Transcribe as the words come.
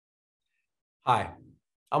Hi,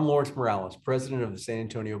 I'm Lawrence Morales, president of the San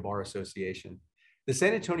Antonio Bar Association. The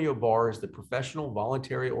San Antonio Bar is the professional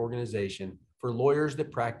voluntary organization for lawyers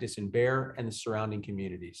that practice in Bexar and the surrounding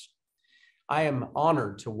communities. I am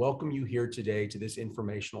honored to welcome you here today to this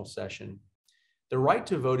informational session. The right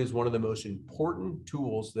to vote is one of the most important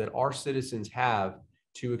tools that our citizens have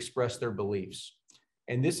to express their beliefs.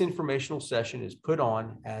 And this informational session is put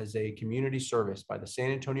on as a community service by the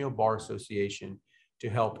San Antonio Bar Association to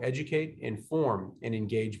help educate, inform, and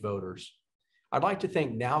engage voters. I'd like to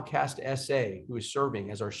thank NOWCastSA, who is serving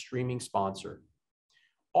as our streaming sponsor.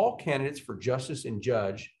 All candidates for justice and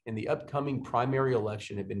judge in the upcoming primary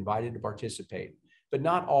election have been invited to participate, but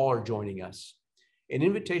not all are joining us. An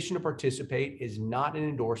invitation to participate is not an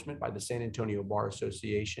endorsement by the San Antonio Bar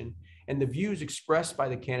Association, and the views expressed by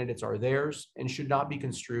the candidates are theirs and should not be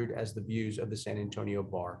construed as the views of the San Antonio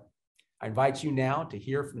Bar. I invite you now to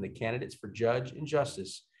hear from the candidates for judge and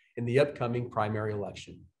justice in the upcoming primary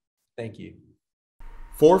election. Thank you.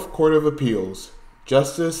 Fourth Court of Appeals,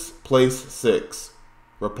 Justice, Place 6.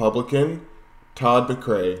 Republican, Todd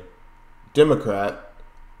McCray. Democrat,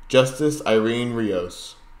 Justice Irene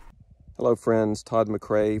Rios. Hello friends, Todd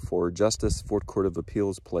McCray for Justice, Fourth Court of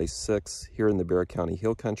Appeals, Place 6, here in the Bexar County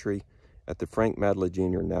Hill Country at the Frank Madla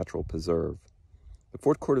Jr. Natural Preserve. The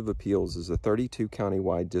Fourth Court of Appeals is a 32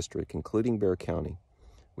 county-wide district, including Bexar County,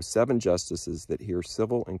 with 7 justices that hear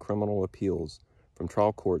civil and criminal appeals from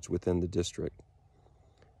trial courts within the district.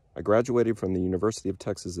 I graduated from the University of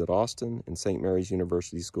Texas at Austin and St. Mary's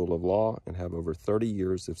University School of Law and have over 30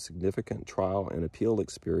 years of significant trial and appeal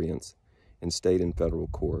experience in state and federal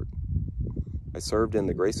court. I served in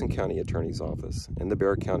the Grayson County Attorney's Office and the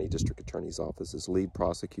Bexar County District Attorney's Office as lead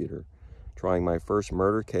prosecutor, trying my first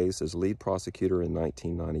murder case as lead prosecutor in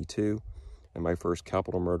 1992 and my first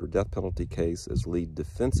capital murder death penalty case as lead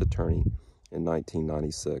defense attorney in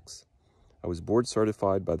 1996. I was board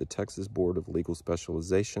certified by the Texas Board of Legal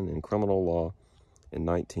Specialization in Criminal Law in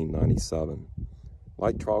 1997.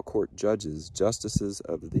 Like trial court judges, justices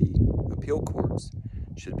of the appeal courts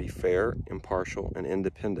should be fair, impartial, and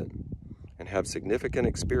independent, and have significant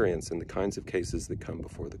experience in the kinds of cases that come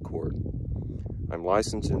before the court. I'm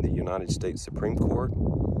licensed in the United States Supreme Court,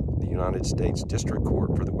 the United States District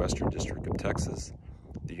Court for the Western District of Texas,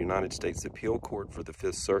 the United States Appeal Court for the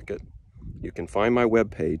Fifth Circuit. You can find my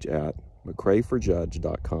webpage at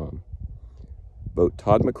mccrayforjudge.com. Vote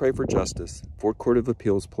Todd McCray for Justice, Fourth Court of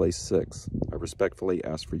Appeals, Place 6. I respectfully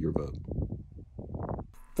ask for your vote.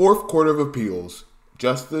 Fourth Court of Appeals,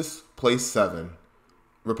 Justice, Place 7.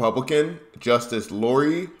 Republican, Justice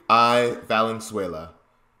Lori I. Valenzuela.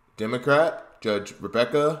 Democrat, Judge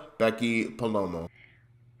Rebecca Becky Palomo.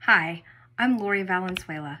 Hi, I'm Lori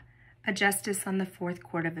Valenzuela, a justice on the Fourth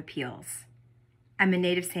Court of Appeals. I'm a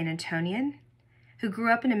native San Antonian who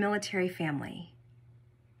grew up in a military family.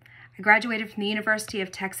 I graduated from the University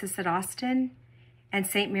of Texas at Austin and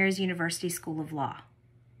St. Mary's University School of Law.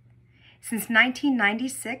 Since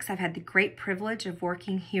 1996, I've had the great privilege of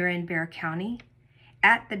working here in Bexar County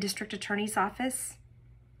at the District Attorney's Office.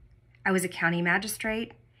 I was a county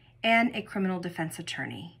magistrate and a criminal defense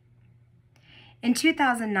attorney. In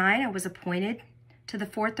 2009, I was appointed to the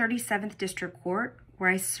 437th District Court,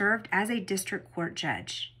 where I served as a district court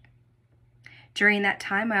judge. During that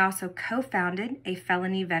time, I also co-founded a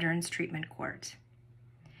felony veterans treatment court.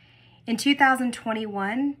 In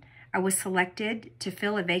 2021, I was selected to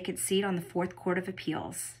fill a vacant seat on the Fourth Court of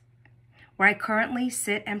Appeals, where I currently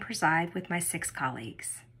sit and preside with my 6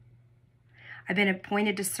 colleagues. I've been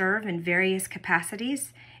appointed to serve in various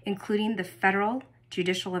capacities, including the Federal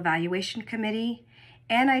Judicial Evaluation Committee,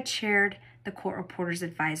 and I chaired the Court Reporters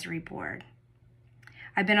Advisory Board.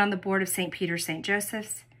 I've been on the board of St. Peter St.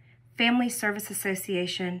 Joseph's, Family Service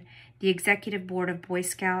Association, the Executive Board of Boy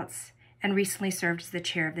Scouts, and recently served as the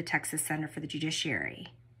chair of the Texas Center for the Judiciary.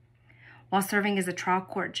 While serving as a trial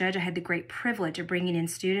court judge, I had the great privilege of bringing in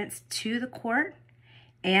students to the court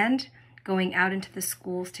and going out into the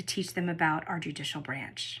schools to teach them about our judicial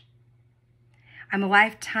branch. I'm a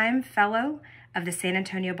lifetime fellow of the San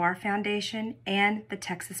Antonio Bar Foundation and the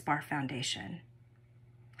Texas Bar Foundation.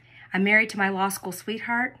 I'm married to my law school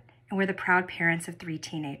sweetheart, and we're the proud parents of 3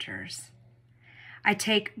 teenagers. I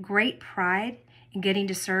take great pride in getting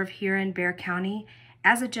to serve here in Bexar County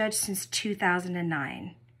as a judge since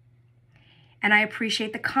 2009. And I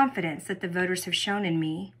appreciate the confidence that the voters have shown in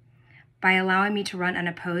me by allowing me to run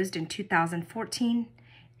unopposed in 2014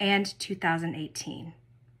 and 2018.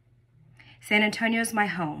 San Antonio is my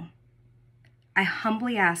home. I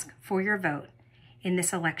humbly ask for your vote in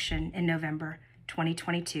this election in November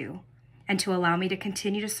 2022, and to allow me to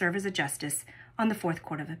continue to serve as a justice on the Fourth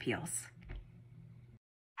Court of Appeals.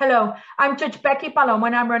 Hello, I'm Judge Becky Paloma,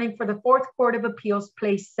 and I'm running for the Fourth Court of Appeals,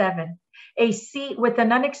 Place 7, a seat with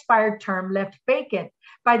an unexpired term left vacant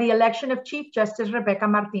by the election of Chief Justice Rebecca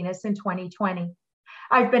Martinez in 2020.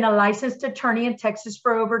 I've been a licensed attorney in Texas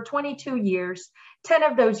for over 22 years, 10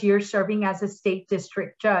 of those years serving as a state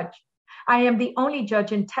district judge. I am the only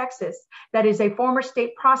judge in Texas that is a former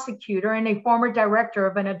state prosecutor and a former director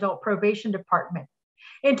of an adult probation department.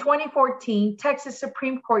 In 2014, Texas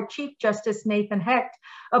Supreme Court Chief Justice Nathan Hecht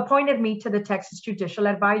appointed me to the Texas Judicial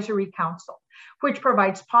Advisory Council, which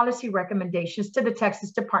provides policy recommendations to the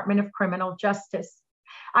Texas Department of Criminal Justice.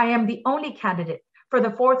 I am the only candidate for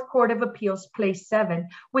the Fourth Court of Appeals, Place 7,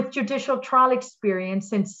 with judicial trial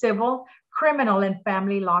experience in civil, criminal, and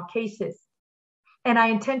family law cases. And I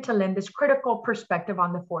intend to lend this critical perspective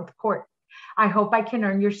on the Fourth Court. I hope I can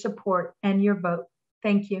earn your support and your vote.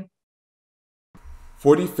 Thank you.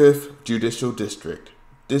 45th Judicial District,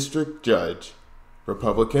 District Judge,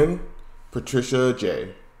 Republican, Patricia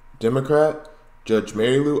J. Democrat, Judge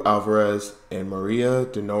Mary Lou Alvarez and Maria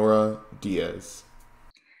Denora Diaz.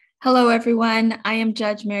 Hello, everyone. I am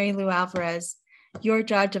Judge Mary Lou Alvarez, your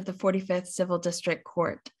judge of the 45th Civil District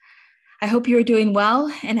Court. I hope you are doing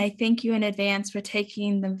well, and I thank you in advance for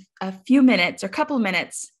taking a few minutes or couple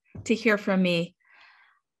minutes to hear from me.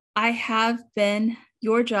 I have been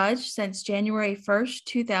your judge since January 1st,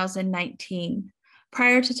 2019.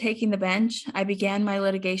 Prior to taking the bench, I began my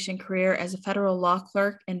litigation career as a federal law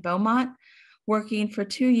clerk in Beaumont, working for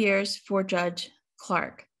 2 years for Judge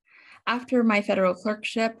Clark. After my federal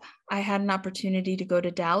clerkship, I had an opportunity to go to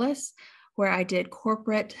Dallas, where I did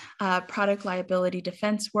corporate product liability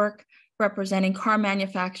defense work, representing car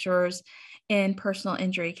manufacturers in personal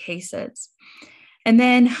injury cases. And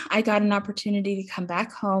then I got an opportunity to come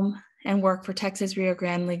back home and work for Texas Rio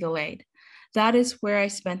Grande Legal Aid. That is where I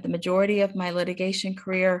spent the majority of my litigation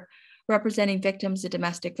career, representing victims of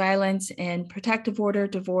domestic violence in protective order,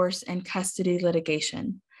 divorce, and custody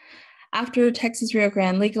litigation. After Texas Rio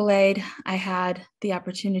Grande Legal Aid, I had the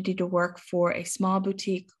opportunity to work for a small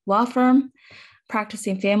boutique law firm,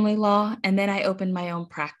 practicing family law, and then I opened my own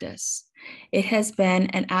practice. It has been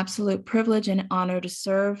an absolute privilege and honor to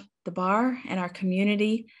serve the bar and our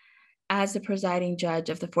community as the presiding judge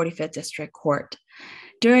of the 45th District Court.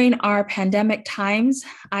 During our pandemic times,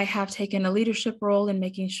 I have taken a leadership role in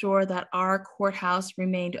making sure that our courthouse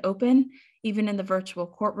remained open, even in the virtual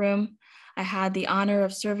courtroom. I had the honor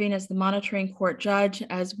of serving as the monitoring court judge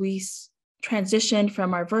as we transitioned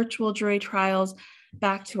from our virtual jury trials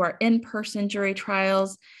back to our in-person jury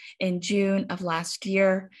trials in June of last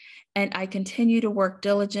year. And I continue to work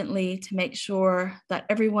diligently to make sure that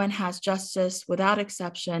everyone has justice without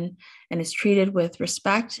exception and is treated with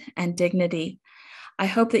respect and dignity. I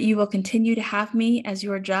hope that you will continue to have me as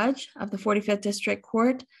your judge of the 45th District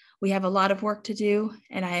Court. We have a lot of work to do,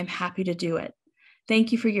 and I am happy to do it.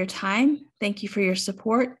 Thank you for your time. Thank you for your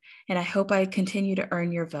support, and I hope I continue to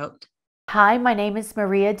earn your vote. Hi, my name is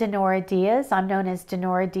Maria Denora Diaz. I'm known as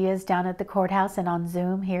Denora Diaz down at the courthouse and on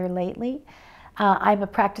Zoom here lately. I'm a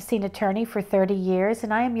practicing attorney for 30 years,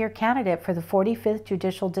 and I am your candidate for the 45th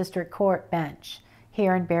Judicial District Court bench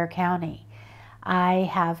here in Bexar County. I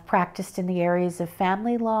have practiced in the areas of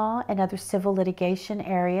family law and other civil litigation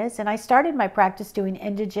areas, and I started my practice doing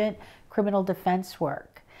indigent criminal defense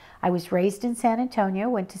work. I was raised in San Antonio,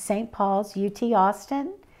 went to St. Paul's, UT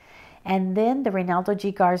Austin, and then the Reynaldo G.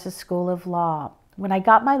 Garza School of Law. When I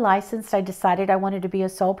got my license, I decided I wanted to be a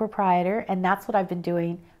sole proprietor, and that's what I've been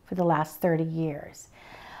doing for the last 30 years.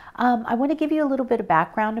 I want to give you a little bit of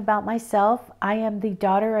background about myself. I am the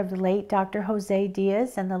daughter of the late Dr. Jose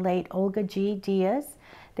Diaz and the late Olga G. Diaz.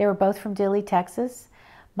 They were both from Dilley, Texas.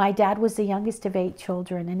 My dad was the youngest of 8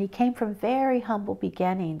 children, and he came from very humble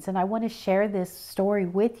beginnings. And I want to share this story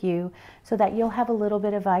with you so that you'll have a little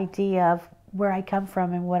bit of idea of where I come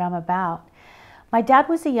from and what I'm about. My dad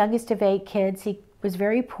was the youngest of 8 kids. He was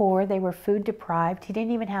very poor. They were food deprived. He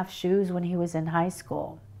didn't even have shoes when he was in high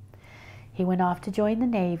school. He went off to join the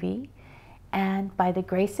Navy, and by the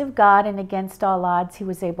grace of God and against all odds, he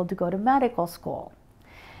was able to go to medical school.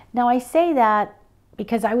 Now, I say that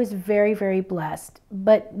because I was very, very blessed,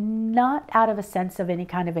 but not out of a sense of any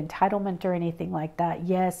kind of entitlement or anything like that.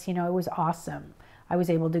 Yes, you know, it was awesome. I was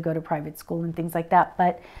able to go to private school and things like that,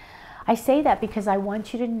 but I say that because I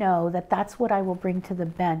want you to know that that's what I will bring to the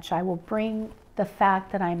bench. I will bring the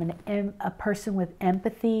fact that I'm a person with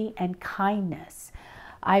empathy and kindness.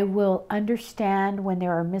 I will understand when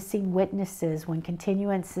there are missing witnesses, when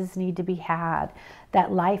continuances need to be had,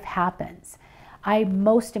 that life happens. I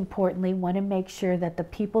most importantly want to make sure that the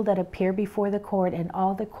people that appear before the court and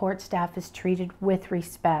all the court staff is treated with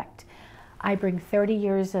respect. I bring 30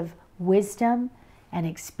 years of wisdom and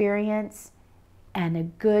experience and a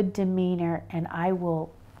good demeanor, and I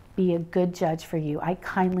will be a good judge for you. I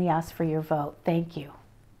kindly ask for your vote. Thank you.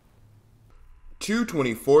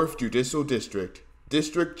 224th Judicial District,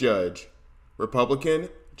 District Judge, Republican,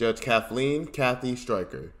 Judge Kathleen Kathy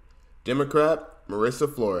Stryker, Democrat,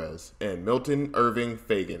 Marissa Flores, and Milton Irving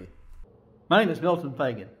Fagan. My name is Milton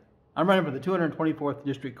Fagan. I'm running for the 224th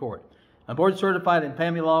District Court. I'm board certified in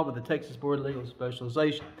family law with the Texas Board of Legal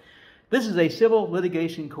Specialization. This is a civil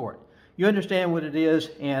litigation court. You understand what it is,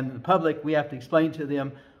 and the public, we have to explain to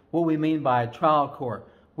them what we mean by a trial court.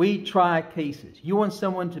 We try cases. You want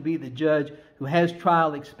someone to be the judge who has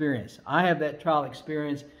trial experience. I have that trial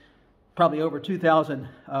experience, probably over 2,000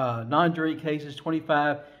 non-jury cases,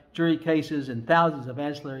 25 jury cases, and thousands of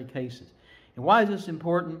ancillary cases. And why is this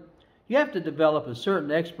important? You have to develop a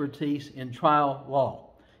certain expertise in trial law.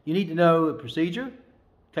 You need to know the procedure,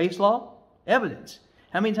 case law, evidence.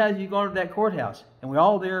 How many times have you gone to that courthouse? And we're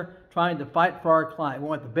all there trying to fight for our client. We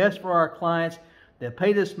want the best for our clients that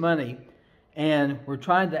paid us money, and we're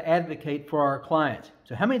trying to advocate for our clients.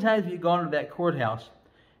 So how many times have you gone to that courthouse?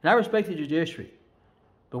 And I respect the judiciary,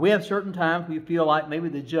 but we have certain times we feel like maybe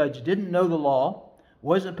the judge didn't know the law,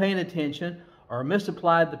 wasn't paying attention, or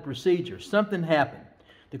misapplied the procedure. Something happened.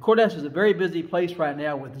 The courthouse is a very busy place right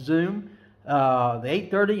now with Zoom. The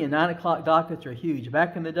 8:30 and 9 o'clock dockets are huge.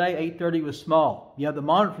 Back in the day, 8:30 was small. You have the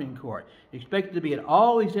monitoring court. You're expected to be at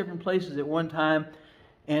all these different places at one time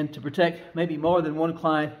and to protect maybe more than one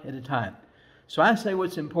client at a time. So I say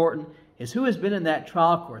what's important is who has been in that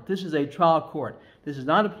trial court. This is a trial court. This is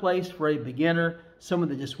not a place for a beginner, someone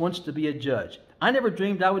that just wants to be a judge. I never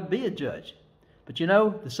dreamed I would be a judge. But you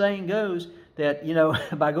know, the saying goes that, you know,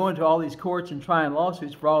 by going to all these courts and trying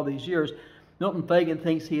lawsuits for all these years, Milton Fagan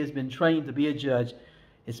thinks he has been trained to be a judge.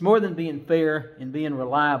 It's more than being fair and being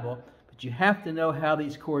reliable, but you have to know how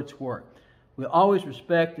these courts work. We always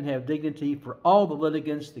respect and have dignity for all the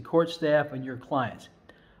litigants, the court staff, and your clients.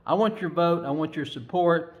 I want your vote. I want your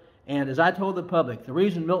support. And as I told the public, the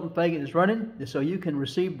reason Milton Fagan is running is so you can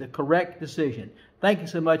receive the correct decision. Thank you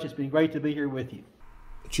so much. It's been great to be here with you.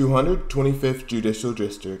 225th Judicial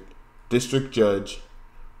District, District Judge,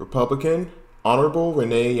 Republican, Honorable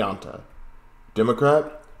Renee Yanta,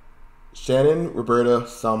 Democrat, Shannon Roberta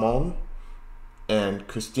Salmon, and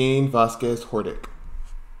Christine Vasquez Hordick.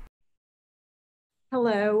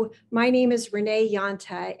 Hello, my name is Renee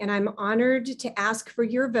Yanta, and I'm honored to ask for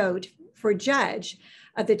your vote for judge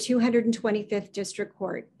of the 225th District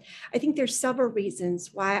Court. I think there's several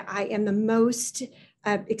reasons why I am the most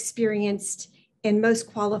experienced and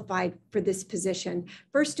most qualified for this position.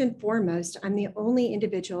 First and foremost, I'm the only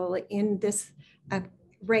individual in this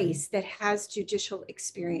race that has judicial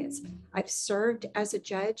experience. I've served as a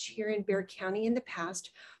judge here in Bexar County in the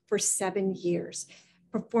past for 7 years,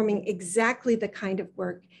 performing exactly the kind of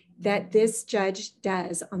work that this judge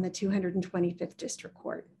does on the 225th District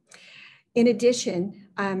Court. In addition,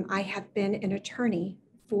 I have been an attorney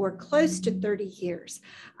for close to 30 years.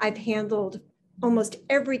 I've handled almost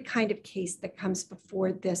every kind of case that comes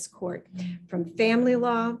before this court, from family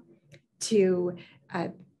law to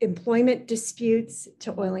employment disputes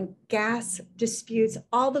to oil and gas disputes,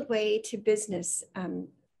 all the way to business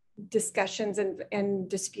discussions and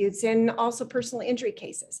disputes, and also personal injury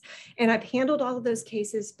cases. And I've handled all of those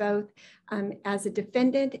cases both as a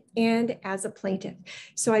defendant and as a plaintiff.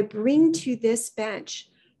 So I bring to this bench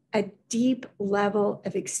a deep level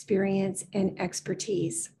of experience and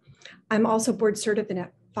expertise. I'm also board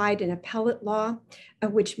certified in appellate law,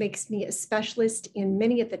 which makes me a specialist in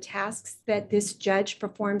many of the tasks that this judge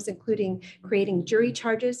performs, including creating jury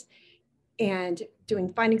charges and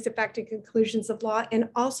doing findings of fact and conclusions of law, and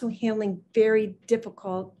also handling very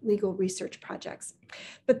difficult legal research projects.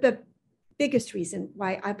 But the biggest reason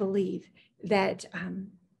why I believe that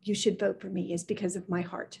you should vote for me is because of my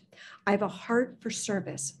heart. I have a heart for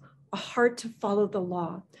service, a heart to follow the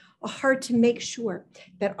law, a heart to make sure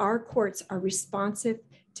that our courts are responsive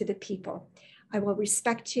to the people. I will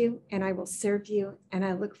respect you and I will serve you, and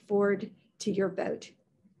I look forward to your vote.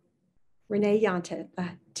 Renee Yanta,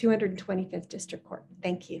 225th District Court.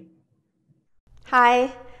 Thank you.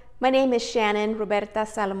 Hi, my name is Shannon Roberta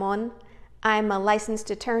Salmon. I'm a licensed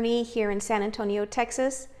attorney here in San Antonio,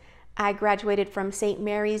 Texas. I graduated from St.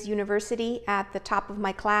 Mary's University at the top of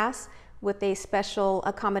my class with a special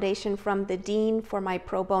accommodation from the dean for my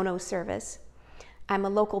pro bono service. I'm a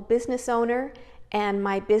local business owner, and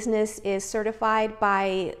my business is certified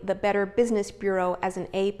by the Better Business Bureau as an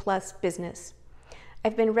A+ business.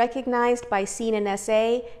 I've been recognized by CNN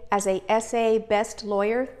as a SA Best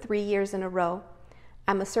Lawyer 3 years in a row.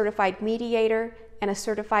 I'm a certified mediator and a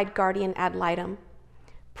certified guardian ad litem.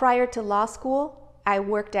 Prior to law school, I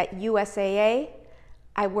worked at USAA,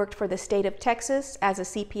 I worked for the state of Texas as a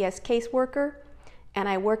CPS caseworker, and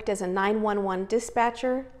I worked as a 911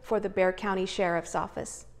 dispatcher for the Bexar County Sheriff's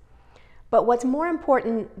Office. But what's more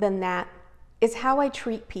important than that is how I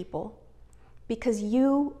treat people, because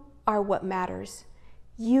you are what matters.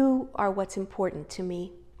 You are what's important to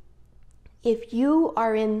me. If you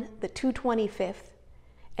are in the 225th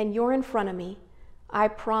and you're in front of me, I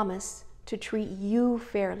promise to treat you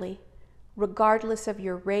fairly, regardless of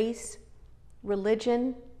your race,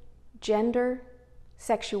 religion, gender,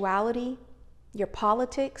 sexuality, your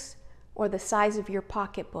politics, or the size of your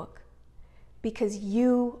pocketbook, because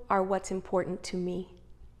you are what's important to me.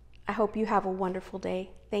 I hope you have a wonderful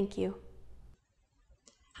day. Thank you.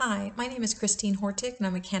 Hi, my name is Christine Hortick, and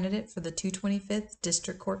I'm a candidate for the 225th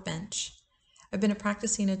District Court Bench. I've been a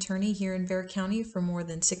practicing attorney here in Bexar County for more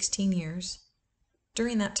than 16 years.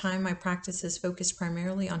 During that time, my practice is focused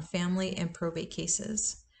primarily on family and probate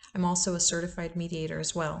cases. I'm also a certified mediator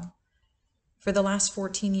as well. For the last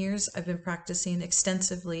 14 years, I've been practicing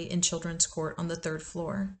extensively in children's court on the 3rd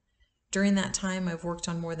floor. During that time, I've worked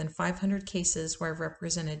on more than 500 cases where I've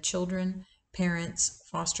represented children, parents,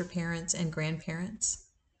 foster parents, and grandparents.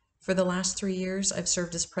 For the last 3 years, I've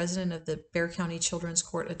served as president of the Bexar County Children's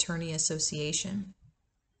Court Attorney Association.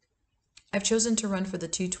 I've chosen to run for the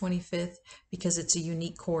 225th because it's a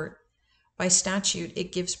unique court. By statute,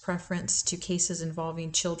 it gives preference to cases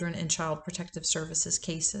involving children and child protective services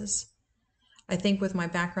cases. I think with my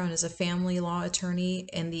background as a family law attorney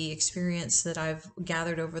and the experience that I've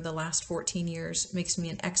gathered over the last 14 years makes me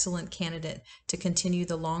an excellent candidate to continue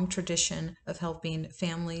the long tradition of helping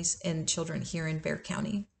families and children here in Bexar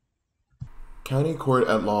County. County Court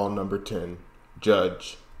at Law Number 10.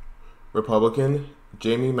 Judge. Republican,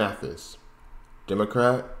 Jamie Mathis.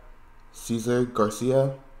 Democrat, Cesar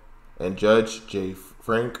Garcia. And Judge J.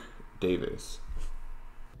 Frank Davis.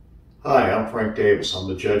 Hi, I'm Frank Davis. I'm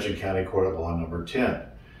the judge in County Court at Law Number 10.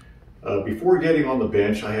 Before getting on the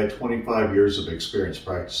bench, I had 25 years of experience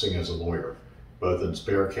practicing as a lawyer, both in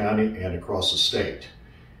Bexar County and across the state.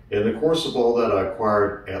 In the course of all that, I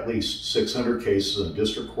acquired at least 600 cases in the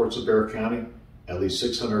district courts of Bexar County, at least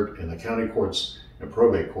 600 in the county courts and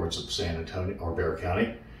probate courts of San Antonio or Bexar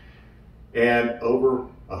County, and over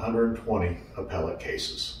 120 appellate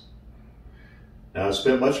cases. Now, I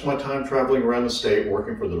spent much of my time traveling around the state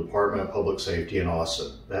working for the Department of Public Safety in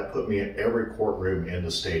Austin. That put me in every courtroom in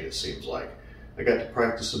the state, it seems like. I got to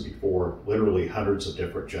practice before literally hundreds of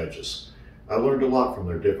different judges. I learned a lot from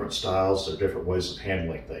their different styles, their different ways of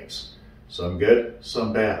handling things. Some good,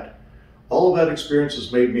 some bad. All of that experience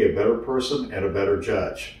has made me a better person and a better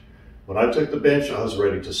judge. When I took the bench, I was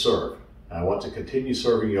ready to serve. And I want to continue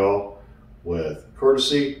serving y'all with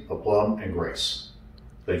courtesy, aplomb, and grace.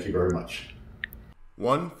 Thank you very much.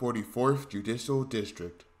 144th Judicial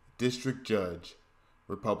District, District Judge,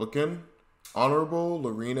 Republican, Honorable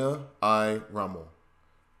Lorena I. Rummel.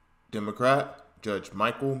 Democrat, Judge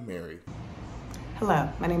Michael Mary. Hello,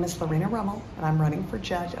 my name is Lorena Rummel, and I'm running for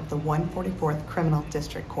judge of the 144th Criminal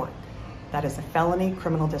District Court. That is a felony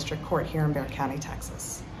criminal district court here in Bexar County,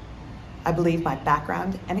 Texas. I believe my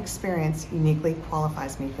background and experience uniquely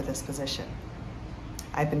qualifies me for this position.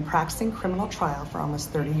 I've been practicing criminal trial for almost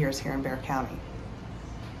 30 years here in Bexar County.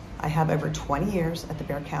 I have over 20 years at the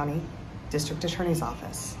Bexar County District Attorney's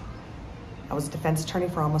Office. I was a defense attorney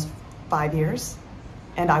for almost 5 years,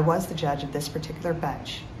 and I was the judge of this particular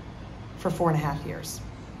bench for 4.5 years.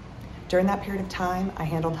 During that period of time, I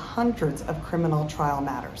handled hundreds of criminal trial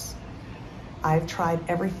matters. I've tried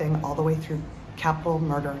everything all the way through capital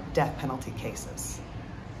murder, death penalty cases.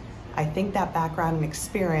 I think that background and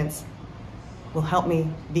experience will help me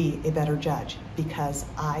be a better judge because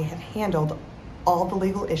I have handled all the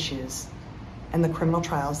legal issues and the criminal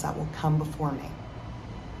trials that will come before me.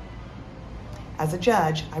 As a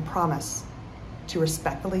judge, I promise to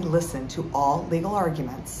respectfully listen to all legal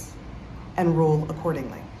arguments and rule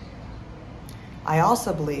accordingly. I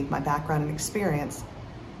also believe my background and experience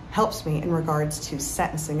helps me in regards to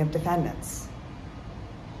sentencing of defendants.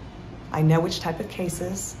 I know which type of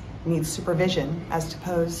cases need supervision as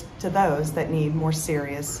opposed to those that need more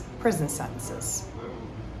serious prison sentences.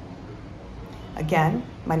 Again,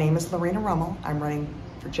 my name is Lorena Rummel. I'm running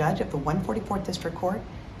for judge of the 144th District Court,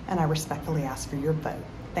 and I respectfully ask for your vote.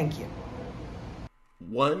 Thank you.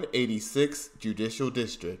 186th Judicial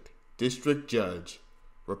District, District Judge,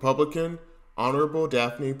 Republican, Honorable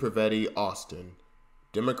Daphne Privetti Austin.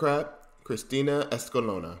 Democrat, Cristina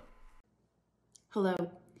Escalona. Hello,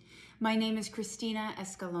 my name is Cristina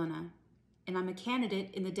Escalona, and I'm a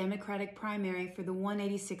candidate in the Democratic primary for the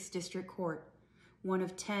 186th District Court, one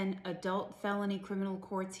of 10 adult felony criminal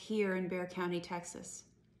courts here in Bexar County, Texas.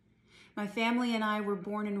 My family and I were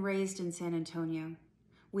born and raised in San Antonio.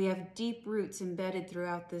 We have deep roots embedded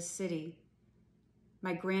throughout this city.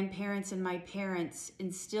 My grandparents and my parents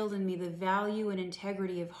instilled in me the value and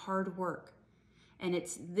integrity of hard work, and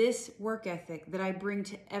it's this work ethic that I bring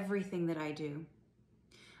to everything that I do.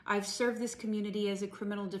 I've served this community as a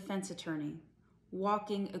criminal defense attorney,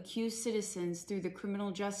 walking accused citizens through the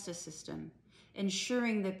criminal justice system,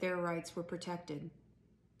 ensuring that their rights were protected.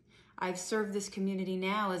 I've served this community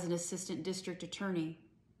now as an assistant district attorney.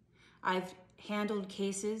 I've handled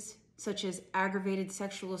cases such as aggravated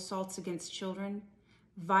sexual assaults against children,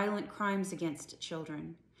 violent crimes against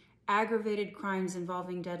children, aggravated crimes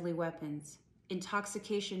involving deadly weapons,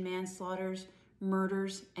 intoxication manslaughters,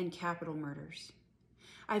 murders, and capital murders.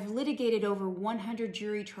 I've litigated over 100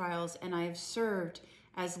 jury trials, and I have served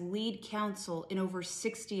as lead counsel in over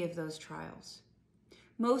 60 of those trials.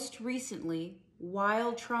 Most recently,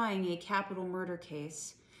 while trying a capital murder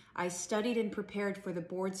case, I studied and prepared for the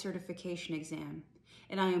board certification exam,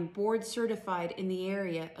 and I am board certified in the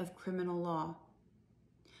area of criminal law.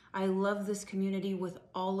 I love this community with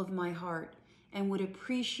all of my heart and would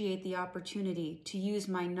appreciate the opportunity to use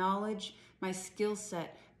my knowledge, my skill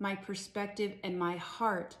set, my perspective, and my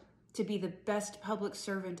heart to be the best public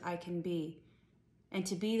servant I can be, and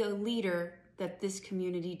to be the leader that this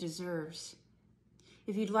community deserves.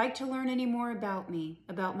 If you'd like to learn any more about me,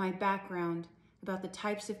 about my background, about the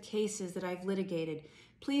types of cases that I've litigated,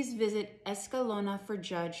 please visit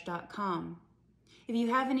escalonaforjudge.com. If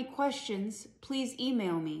you have any questions, please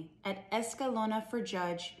email me at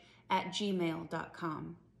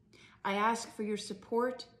escalonaforjudge@gmail.com. I ask for your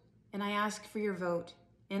support, and I ask for your vote,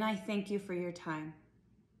 and I thank you for your time.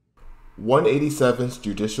 187th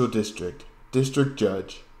Judicial District, District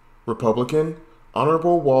Judge, Republican,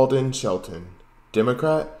 Honorable Walden Shelton,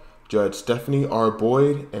 Democrat, Judge Stephanie R.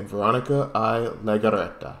 Boyd and Veronica I.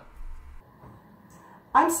 Legarreta.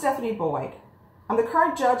 I'm Stephanie Boyd. I'm the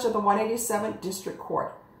current judge of the 187th District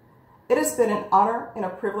Court. It has been an honor and a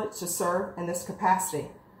privilege to serve in this capacity.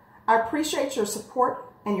 I appreciate your support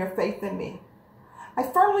and your faith in me. I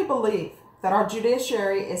firmly believe that our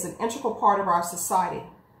judiciary is an integral part of our society.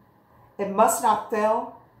 It must not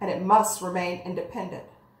fail, and it must remain independent.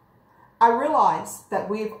 I realize that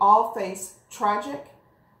we've all faced tragic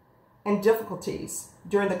and difficulties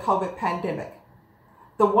during the COVID pandemic.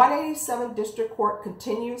 The 187th District Court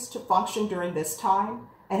continues to function during this time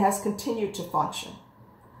and has continued to function.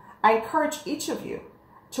 I encourage each of you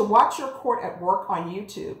to watch your court at work on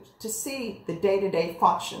YouTube to see the day-to-day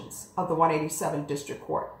functions of the 187th District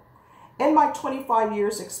Court. In my 25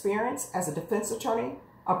 years experience as a defense attorney,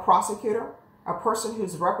 a prosecutor, a person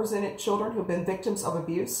who's represented children who've been victims of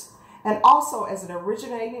abuse, and also as an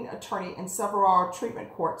originating attorney in several of our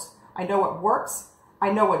treatment courts, I know what works,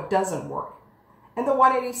 I know what doesn't work. In the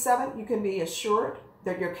 187th, you can be assured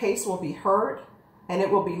that your case will be heard and it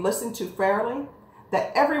will be listened to fairly,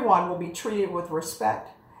 that everyone will be treated with respect,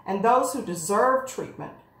 and those who deserve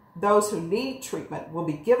treatment, those who need treatment, will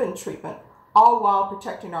be given treatment, all while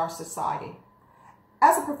protecting our society.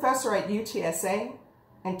 As a professor at UTSA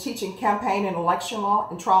and teaching campaign and election law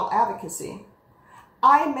and trial advocacy,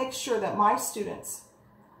 I make sure that my students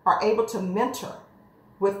are able to mentor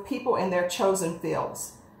with people in their chosen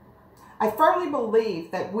fields. I firmly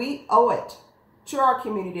believe that we owe it to our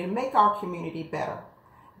community to make our community better.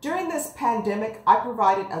 During this pandemic, I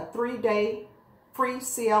provided a 3-day free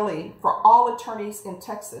CLE for all attorneys in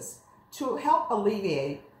Texas to help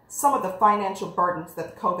alleviate some of the financial burdens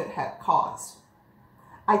that COVID had caused.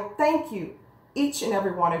 I thank you, each and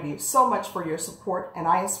every one of you, so much for your support, and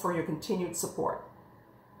I ask for your continued support.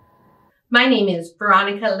 My name is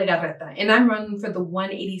Veronica Legarreta, and I'm running for the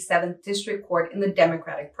 187th District Court in the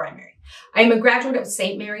Democratic primary. I am a graduate of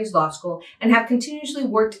St. Mary's Law School and have continuously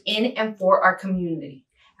worked in and for our community.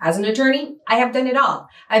 As an attorney, I have done it all.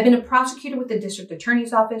 I've been a prosecutor with the District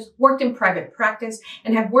Attorney's Office, worked in private practice,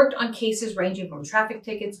 and have worked on cases ranging from traffic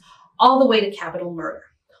tickets all the way to capital murder.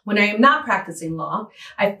 When I am not practicing law,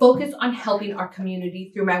 I focus on helping our community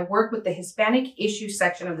through my work with the Hispanic Issues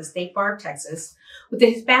section of the State Bar of Texas, with the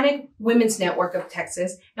Hispanic Women's Network of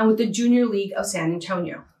Texas, and with the Junior League of San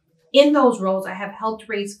Antonio. In those roles, I have helped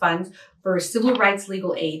raise funds for civil rights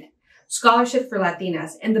legal aid, scholarships for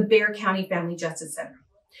Latinas, and the Bexar County Family Justice Center.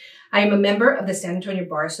 I am a member of the San Antonio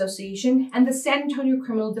Bar Association and the San Antonio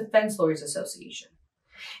Criminal Defense Lawyers Association.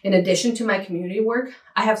 In addition to my community work,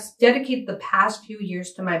 I have dedicated the past few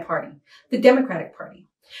years to my party, the Democratic Party.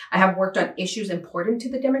 I have worked on issues important to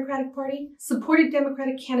the Democratic Party, supported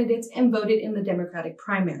Democratic candidates, and voted in the Democratic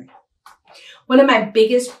primary. One of my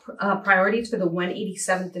biggest priorities for the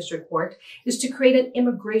 187th District Court is to create an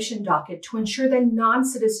immigration docket to ensure that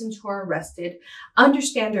non-citizens who are arrested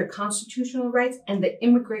understand their constitutional rights and the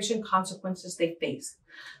immigration consequences they face.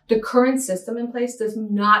 The current system in place does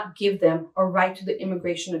not give them a right to the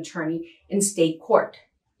immigration attorney in state court.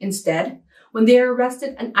 Instead, when they are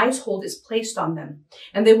arrested, an ICE hold is placed on them,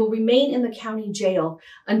 and they will remain in the county jail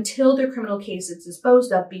until their criminal case is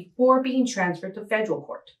disposed of before being transferred to federal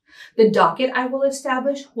court. The docket I will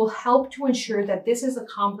establish will help to ensure that this is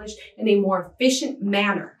accomplished in a more efficient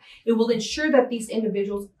manner. It will ensure that these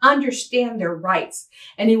individuals understand their rights,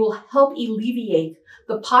 and it will help alleviate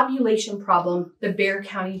the population problem the Bexar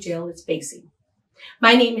County Jail is facing.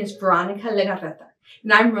 My name is Veronica Legarreta,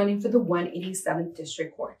 and I'm running for the 187th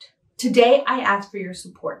District Court. Today, I ask for your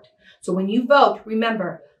support. So when you vote,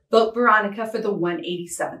 remember, vote Veronica for the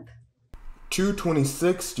 187th.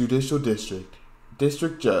 226 Judicial District.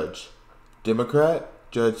 District Judge, Democrat,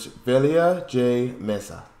 Judge Velia J.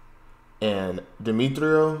 Mesa, and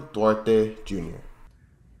Demetrio Duarte, Jr.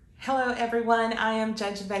 Hello, everyone. I am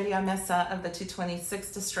Judge Velia Mesa of the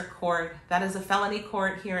 226th District Court. That is a felony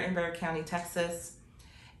court here in Bexar County, Texas.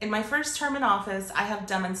 In my first term in office, I have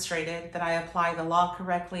demonstrated that I apply the law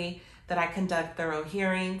correctly, that I conduct thorough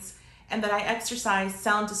hearings, and that I exercise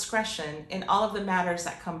sound discretion in all of the matters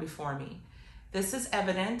that come before me. This is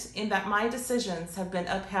evident in that my decisions have been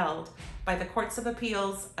upheld by the courts of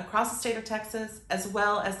appeals across the state of Texas, as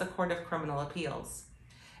well as the Court of Criminal Appeals.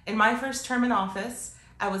 In my first term in office,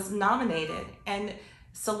 I was nominated and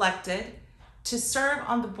selected to serve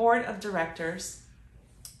on the board of directors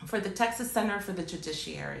for the Texas Center for the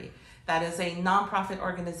Judiciary. That is a nonprofit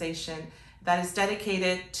organization that is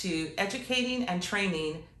dedicated to educating and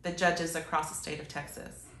training the judges across the state of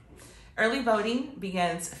Texas. Early voting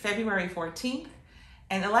begins February 14th,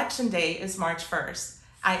 and election day is March 1st.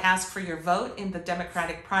 I ask for your vote in the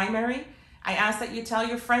Democratic primary. I ask that you tell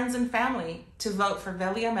your friends and family to vote for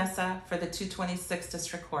Velia Mesa for the 226th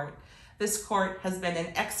District Court. This court has been in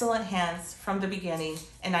excellent hands from the beginning,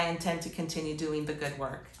 and I intend to continue doing the good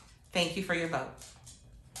work. Thank you for your vote.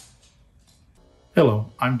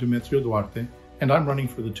 Hello, I'm Demetrio Duarte, and I'm running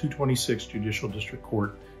for the 226th Judicial District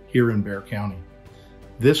Court here in Bexar County.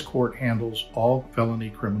 This court handles all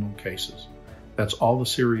felony criminal cases. That's all the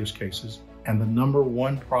serious cases, and the number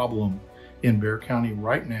one problem in Bexar County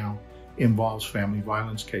right now involves family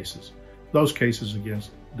violence cases, those cases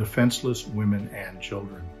against defenseless women and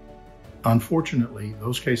children. Unfortunately,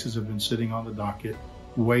 those cases have been sitting on the docket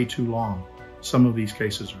way too long. Some of these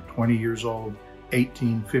cases are 20 years old,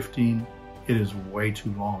 18, 15. It is way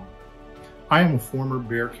too long. I am a former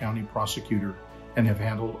Bexar County prosecutor and have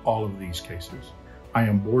handled all of these cases. I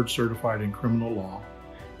am board certified in criminal law,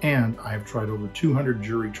 and I have tried over 200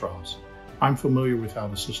 jury trials. I'm familiar with how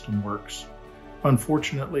the system works.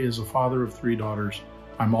 Unfortunately, as a father of 3 daughters,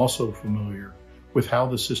 I'm also familiar with how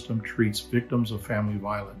the system treats victims of family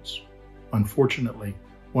violence. Unfortunately,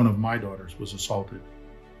 one of my daughters was assaulted.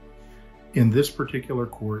 In this particular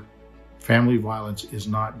court, family violence is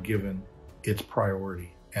not given its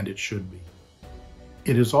priority, and it should be.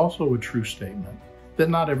 It is also a true statement that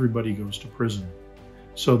not everybody goes to prison.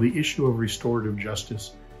 So the issue of restorative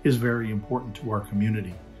justice is very important to our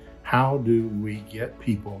community. How do we get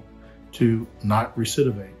people to not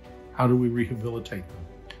recidivate? How do we rehabilitate them?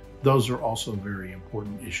 Those are also very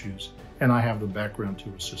important issues, and I have the background to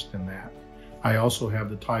assist in that. I also have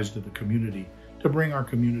the ties to the community to bring our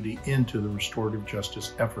community into the restorative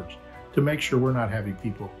justice efforts to make sure we're not having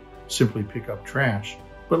people simply pick up trash,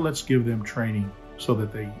 but let's give them training so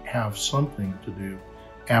that they have something to do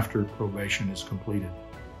after probation is completed.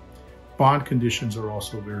 Bond conditions are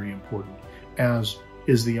also very important, as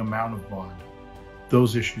is the amount of bond.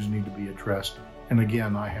 Those issues need to be addressed, and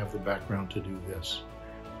again, I have the background to do this.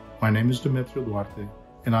 My name is Demetrio Duarte,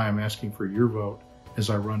 and I am asking for your vote as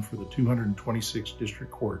I run for the 226th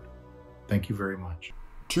District Court. Thank you very much.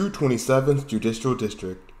 227th Judicial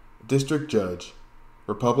District. District Judge,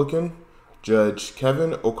 Republican, Judge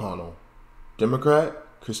Kevin O'Connell. Democrat,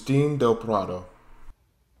 Christine Del Prado.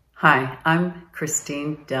 Hi, I'm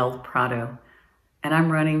Christine Del Prado, and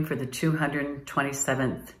I'm running for the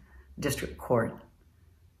 227th District Court.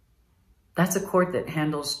 That's a court that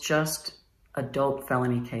handles just adult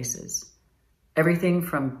felony cases. Everything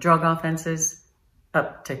from drug offenses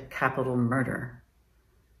up to capital murder.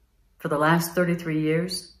 For the last 33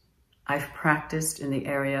 years, I've practiced in the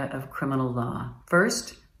area of criminal law.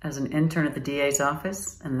 First, as an intern at the DA's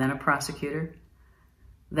office, and then a prosecutor.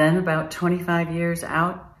 Then about 25 years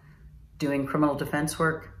out, doing criminal defense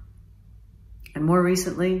work. And more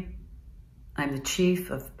recently, I'm the Chief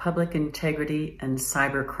of Public Integrity and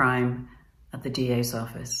Cybercrime at the DA's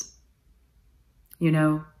office. You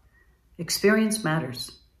know, experience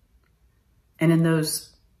matters. And in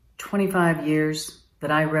those 25 years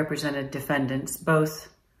that I represented defendants, both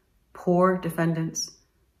poor defendants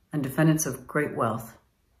and defendants of great wealth,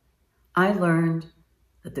 I learned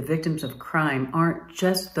that the victims of crime aren't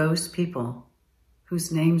just those people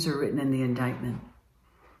whose names are written in the indictment.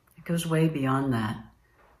 It goes way beyond that.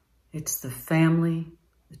 It's the family,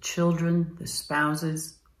 the children, the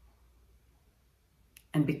spouses.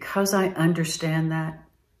 And because I understand that,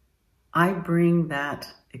 I bring that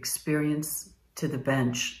experience to the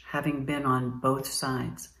bench, having been on both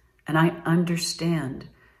sides. And I understand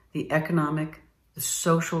the economic, the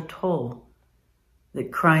social toll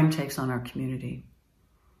that crime takes on our community.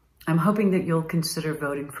 I'm hoping that you'll consider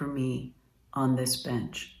voting for me on this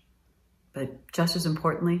bench. But just as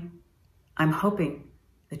importantly, I'm hoping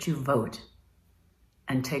that you vote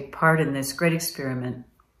and take part in this great experiment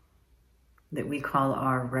that we call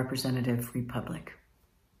our representative republic.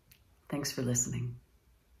 Thanks for listening.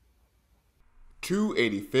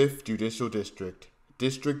 285th Judicial District,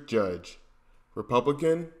 District Judge,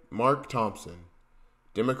 Republican Mark Thompson,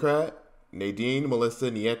 Democrat Nadine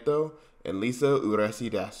Melissa Nieto and Lisa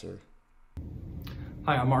Uresi Dasser.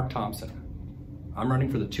 Hi, I'm Mark Thompson. I'm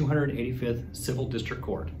running for the 285th Civil District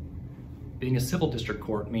Court. Being a civil district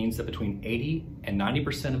court means that between 80 and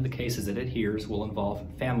 90% of the cases it adheres will involve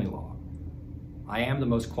family law. I am the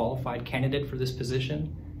most qualified candidate for this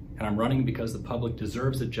position, and I'm running because the public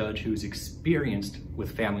deserves a judge who's experienced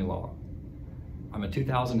with family law. I'm a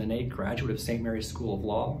 2008 graduate of St. Mary's School of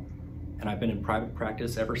Law, and I've been in private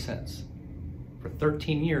practice ever since. For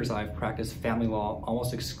 13 years, I've practiced family law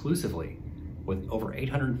almost exclusively, with over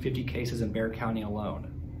 850 cases in Bexar County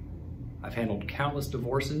alone. I've handled countless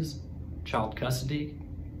divorces, child custody,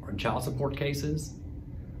 or child support cases.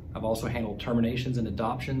 I've also handled terminations and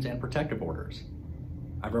adoptions and protective orders.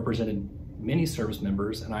 I've represented many service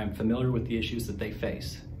members, and I am familiar with the issues that they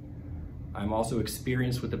face. I'm also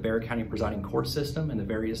experienced with the Bexar County presiding court system and the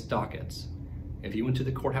various dockets. If you went to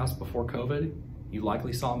the courthouse before COVID, you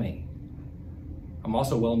likely saw me. I'm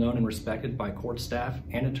also well known and respected by court staff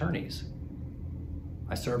and attorneys.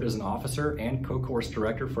 I served as an officer and co-course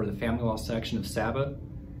director for the family law section of SABA,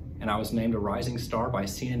 and I was named a Rising Star by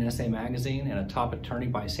CNSA magazine and a top attorney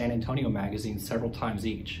by San Antonio magazine several times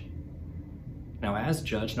each. Now, as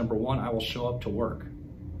judge number one, I will show up to work.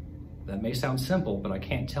 That may sound simple, but I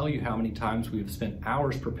can't tell you how many times we have spent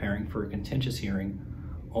hours preparing for a contentious hearing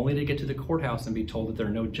only to get to the courthouse and be told that there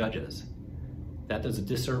are no judges. That does a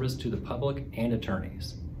disservice to the public and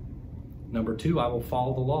attorneys. Number two, I will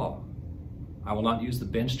follow the law. I will not use the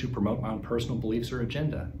bench to promote my own personal beliefs or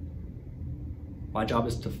agenda. My job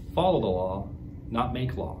is to follow the law, not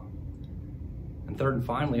make law. And third and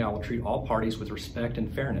finally, I will treat all parties with respect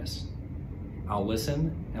and fairness. I'll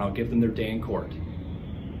listen and I'll give them their day in court.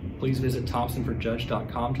 Please visit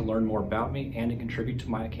thompsonforjudge.com to learn more about me and to contribute to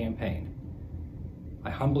my campaign.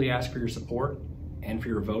 I humbly ask for your support and for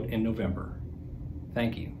your vote in November.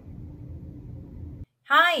 Thank you.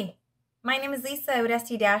 Hi, my name is Lisa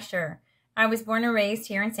Uresi Dasher. I was born and raised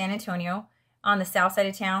here in San Antonio on the south side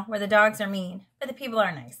of town where the dogs are mean, but the people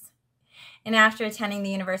are nice. And after attending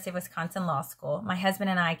the University of Wisconsin Law School, my husband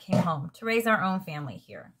and I came home to raise our own family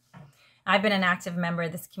here. I've been an active member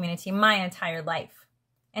of this community my entire life.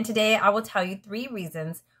 And today I will tell you 3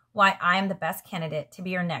 reasons why I am the best candidate to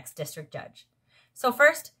be your next district judge. So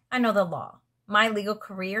first, I know the law. My legal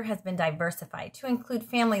career has been diversified to include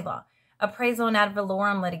family law, appraisal and ad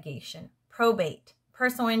valorem litigation, probate,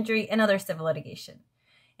 personal injury, and other civil litigation,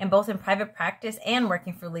 and both in private practice and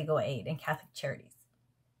working for legal aid and Catholic charities.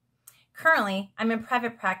 Currently, I'm in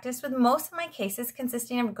private practice with most of my cases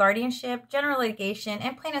consisting of guardianship, general litigation,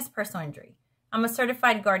 and plaintiff's personal injury. I'm a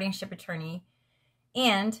certified guardianship attorney,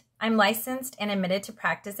 and I'm licensed and admitted to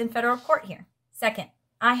practice in federal court here. Second,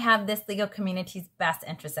 I have this legal community's best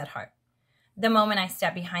interests at heart. The moment I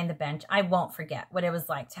step behind the bench, I won't forget what it was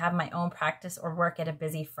like to have my own practice or work at a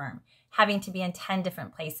busy firm, having to be in 10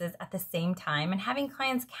 different places at the same time and having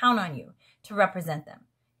clients count on you to represent them,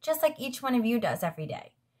 just like each one of you does every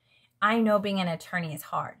day. I know being an attorney is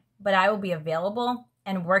hard, but I will be available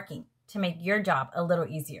and working to make your job a little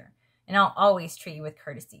easier, and I'll always treat you with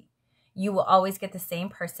courtesy. You will always get the same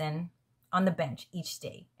person on the bench each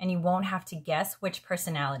day, and you won't have to guess which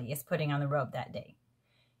personality is putting on the robe that day.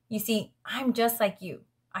 You see, I'm just like you.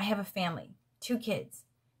 I have a family, 2 kids,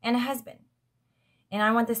 and a husband. And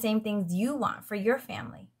I want the same things you want for your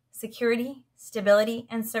family: security, stability,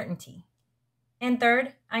 and certainty. And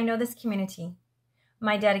third, I know this community.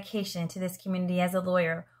 My dedication to this community as a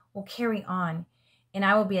lawyer will carry on, and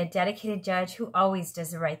I will be a dedicated judge who always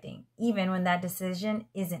does the right thing, even when that decision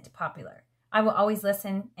isn't popular. I will always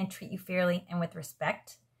listen and treat you fairly and with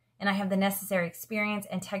respect, and I have the necessary experience,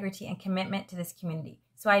 integrity, and commitment to this community,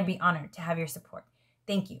 so I'd be honored to have your support.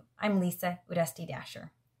 Thank you. I'm Lisa Uresti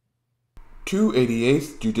Dasher.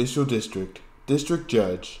 288th Judicial District, District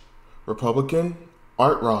Judge, Republican,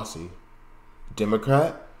 Art Rossi.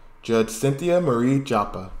 Democrat, Judge Cynthia Marie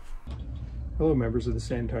Joppa. Hello, members of the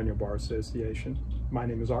San Antonio Bar Association. My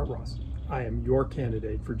name is Art Rossi. I am your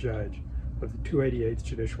candidate for judge of the 288th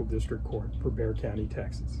Judicial District Court for Bexar County,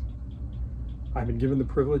 Texas. I've been given the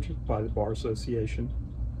privilege by the Bar Association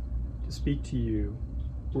to speak to you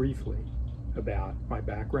briefly about my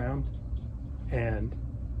background and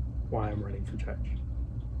why I'm running for judge.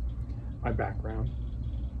 My background.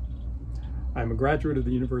 I'm a graduate of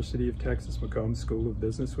the University of Texas McCombs School of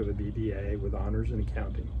Business with a BBA with honors in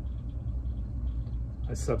accounting.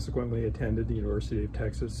 I subsequently attended the University of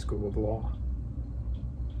Texas School of Law.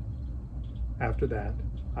 After that,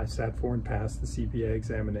 I sat for and passed the CPA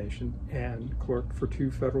examination and clerked for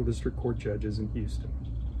 2 federal district court judges in Houston.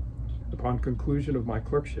 Upon conclusion of my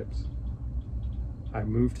clerkships, I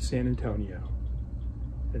moved to San Antonio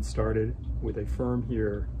and started with a firm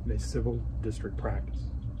here in a civil district practice.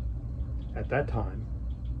 At that time,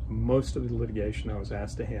 most of the litigation I was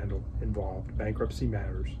asked to handle involved bankruptcy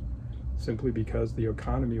matters, simply because the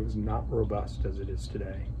economy was not robust as it is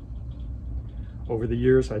today. Over the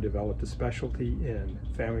years, I developed a specialty in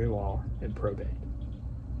family law and probate.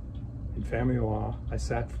 In family law, I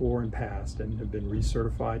sat for and passed and have been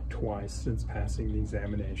recertified twice since passing the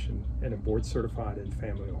examination and am board certified in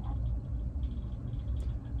family law.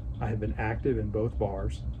 I have been active in both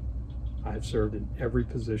bars. I have served in every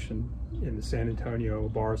position in the San Antonio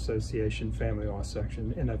Bar Association Family Law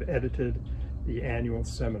section, and I've edited the annual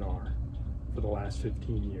seminar for the last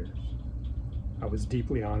 15 years. I was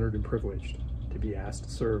deeply honored and privileged to be asked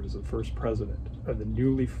to serve as the first president of the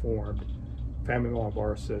newly formed Family Law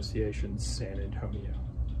Bar Association San Antonio.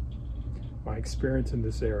 My experience in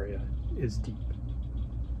this area is deep.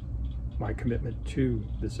 My commitment to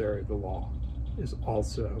this area of the law is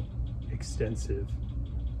also extensive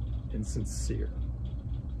and sincere.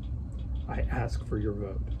 I ask for your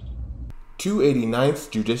vote.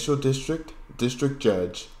 289th Judicial District, District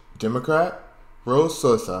Judge, Democrat, Rose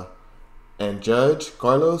Sosa, and Judge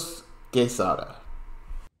Carlos Quesada.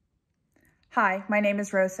 Hi, my name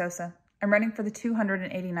is Rose Sosa. I'm running for the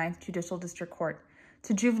 289th Judicial District Court.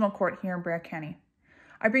 It's a juvenile court here in Bexar County.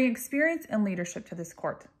 I bring experience and leadership to this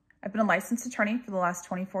court. I've been a licensed attorney for the last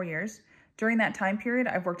 24 years. During that time period,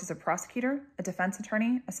 I've worked as a prosecutor, a defense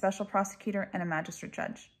attorney, a special prosecutor, and a magistrate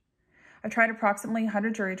judge. I've tried approximately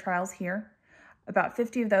 100 jury trials here. About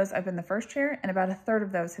 50 of those I've been the first chair, and about a third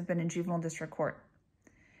of those have been in juvenile district court.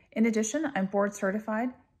 In addition, I'm board certified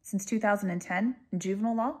since 2010 in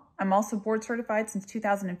juvenile law. I'm also board certified since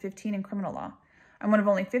 2015 in criminal law. I'm one of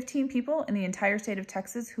only 15 people in the entire state of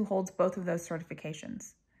Texas who holds both of those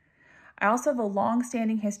certifications. I also have a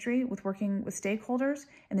long-standing history with working with stakeholders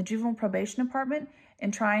in the Juvenile Probation Department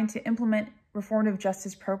and trying to implement reformative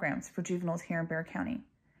justice programs for juveniles here in Bexar County.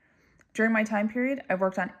 During my time period, I've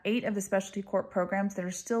worked on 8 of the specialty court programs that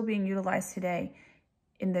are still being utilized today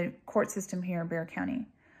in the court system here in Bexar County.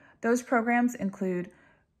 Those programs include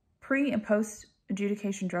pre- and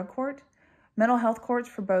post-adjudication drug court, mental health courts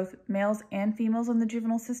for both males and females in the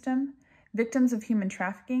juvenile system, victims of human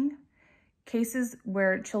trafficking, cases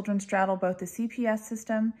where children straddle both the CPS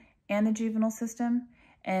system and the juvenile system,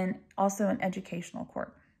 and also an educational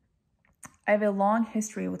court. I have a long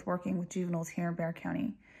history with working with juveniles here in Bexar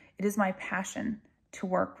County. It is my passion to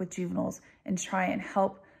work with juveniles and try and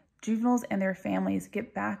help juveniles and their families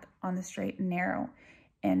get back on the straight and narrow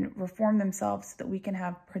and reform themselves so that we can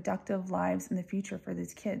have productive lives in the future for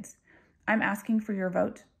these kids. I'm asking for your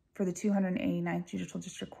vote for the 289th Judicial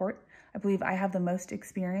District Court. I believe I have the most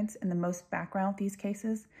experience and the most background with these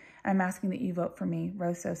cases. I'm asking that you vote for me,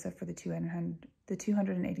 Rose Sosa, for the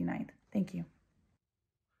 289th. Thank you.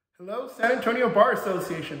 Hello, San Antonio Bar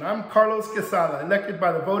Association. I'm Carlos Quesada, elected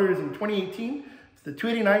by the voters in 2018 to the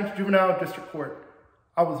 289th Juvenile District Court.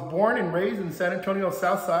 I was born and raised in San Antonio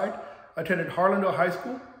South Side, attended Harlandale High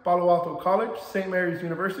School, Palo Alto College, St. Mary's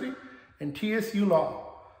University, and TSU Law.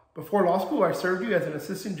 Before law school, I served as an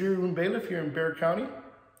assistant jury room bailiff here in Bexar County.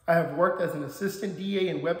 I have worked as an assistant DA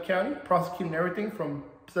in Webb County, prosecuting everything from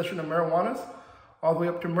possession of marijuana all the way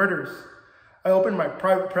up to murders. I opened my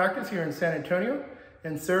private practice here in San Antonio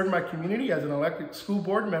and served my community as an elected school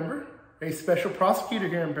board member, a special prosecutor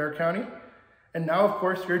here in Bexar County, and now, of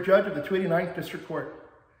course, your judge of the 289th District Court.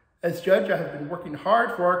 As judge, I have been working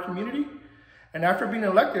hard for our community, and after being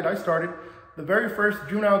elected, I started the very first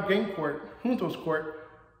juvenile gang court, Juntos Court,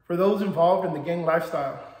 for those involved in the gang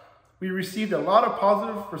lifestyle. We received a lot of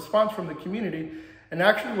positive response from the community and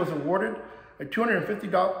actually was awarded a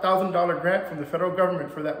 $250,000 grant from the federal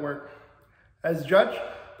government for that work. As judge,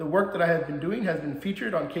 the work that I have been doing has been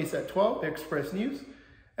featured on KSAT 12, the Express News,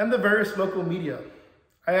 and the various local media.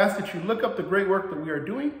 I ask that you look up the great work that we are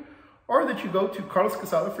doing, or that you go to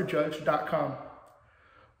carlosquesadaforjudge.com.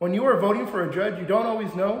 When you are voting for a judge, you don't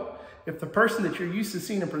always know if the person that you're used to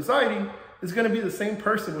seeing and presiding is going to be the same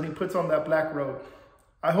person when he puts on that black robe.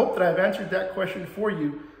 I hope that I've answered that question for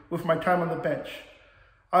you with my time on the bench.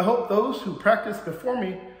 I hope those who practice before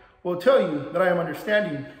me will tell you that I am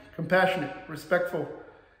understanding, compassionate, respectful,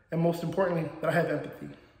 and most importantly, that I have empathy.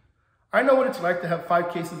 I know what it's like to have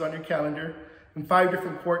 5 cases on your calendar in 5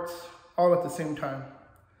 different courts all at the same time.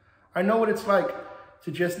 I know what it's like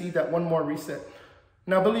to just need that one more reset.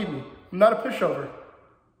 Now believe me, I'm not a pushover,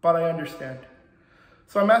 but I understand.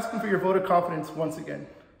 So I'm asking for your vote of confidence once again.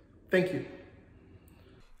 Thank you.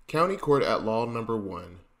 County Court at Law Number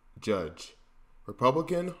 1, Judge,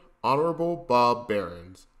 Republican, Honorable Bob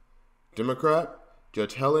Behrens, Democrat,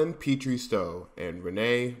 Judge Helen Petrie Stowe and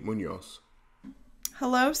Renee Munoz.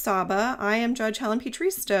 Hello, Saba. I am Judge Helen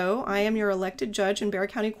Petrie Stowe. I am your elected judge in Bexar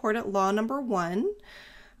County Court at Law Number 1.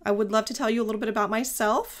 I would love to tell you a little bit about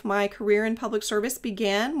myself. My career in public service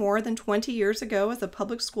began more than 20 years ago as a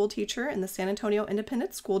public school teacher in the San Antonio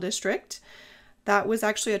Independent School District. That was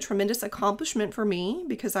actually a tremendous accomplishment for me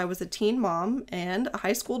because I was a teen mom and a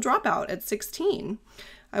high school dropout at 16.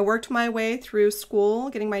 I worked my way through school,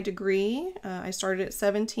 getting my degree. I started at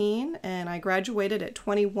 17 and I graduated at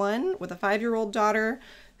 21 with a 5-year-old daughter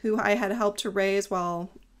who I had helped to raise while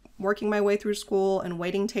working my way through school and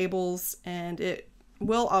waiting tables, and it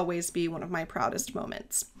will always be one of my proudest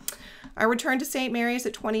moments. I returned to St. Mary's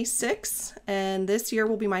at 26, and this year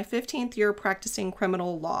will be my 15th year practicing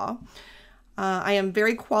criminal law. I am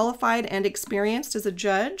very qualified and experienced as a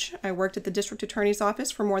judge. I worked at the district attorney's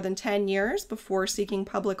office for more than 10 years before seeking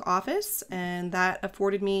public office, and that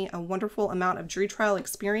afforded me a wonderful amount of jury trial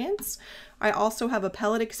experience. I also have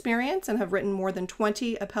appellate experience and have written more than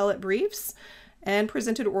 20 appellate briefs and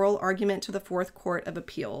presented oral argument to the Fourth Court of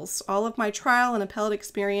Appeals. All of my trial and appellate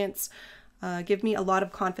experience give me a lot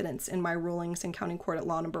of confidence in my rulings in County Court at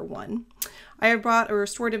Law Number 1. I have brought a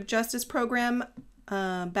restorative justice program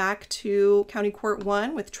back to County Court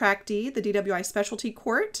 1 with Track D, the DWI Specialty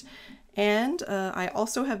Court, and I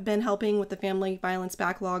also have been helping with the family violence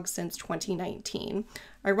backlog since 2019.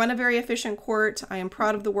 I run a very efficient court. I am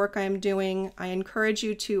proud of the work I am doing. I encourage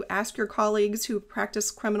you to ask your colleagues who practice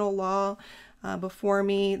criminal law before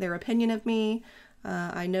me their opinion of me.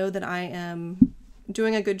 I know that I am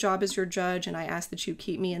doing a good job as your judge, and I ask that you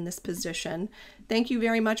keep me in this position. Thank you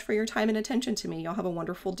very much for your time and attention to me. Y'all have a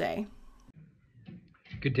wonderful day.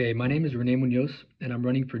 Good day. My name is Renee Munoz, and I'm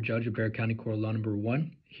running for Judge of Bexar County Court Law Number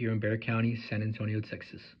 1 here in Bexar County, San Antonio,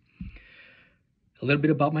 Texas. A little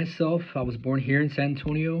bit about myself. I was born here in San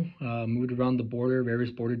Antonio, moved around the border,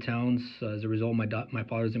 various border towns as a result of my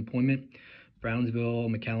father's employment, Brownsville,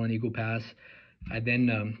 McAllen, Eagle Pass. I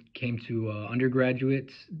then came to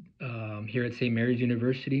undergraduate here at St. Mary's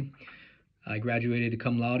University. I graduated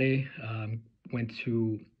cum laude, went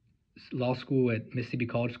to law school at Mississippi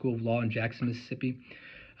College School of Law in Jackson, Mississippi.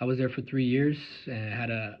 I was there for 3 years and had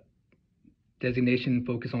a designation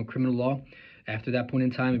focused on criminal law. After that point in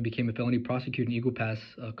time, I became a felony prosecutor in Eagle Pass,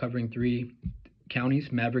 covering 3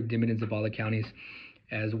 counties, Maverick, Dimmitt, and Zavala counties,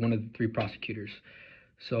 as one of the 3 prosecutors.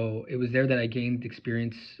 So it was there that I gained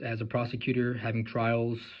experience as a prosecutor, having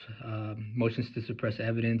trials, motions to suppress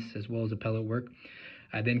evidence, as well as appellate work.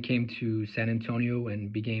 I then came to San Antonio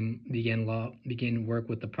and began work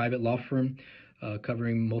with a private law firm,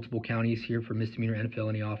 covering multiple counties here for misdemeanor and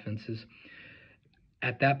felony offenses.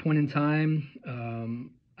 At that point in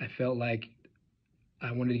time, I felt like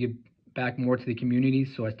I wanted to give back more to the community,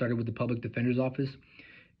 so I started with the Public Defender's Office,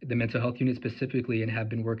 the mental health unit specifically, and have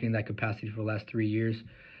been working in that capacity for the last 3 years.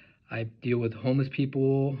 I deal with homeless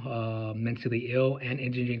people, mentally ill, and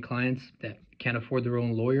indigent clients that can't afford their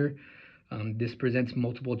own lawyer. This presents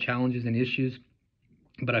multiple challenges and issues,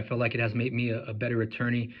 but I feel like it has made me a better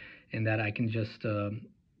attorney in that I can just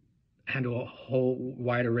handle a whole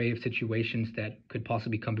wide array of situations that could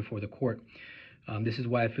possibly come before the court. This is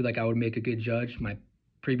why I feel like I would make a good judge. My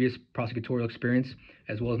previous prosecutorial experience,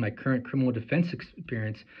 as well as my current criminal defense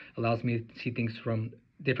experience, allows me to see things from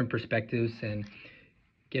different perspectives and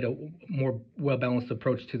get a more well-balanced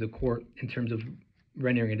approach to the court in terms of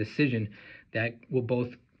rendering a decision that will both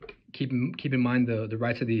keep in mind the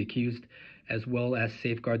rights of the accused, as well as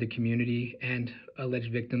safeguard the community and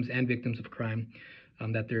alleged victims and victims of crime.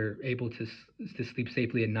 that they're able to sleep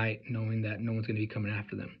safely at night, knowing that no one's going to be coming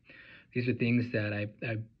after them. These are things that I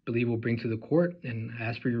believe will bring to the court, and I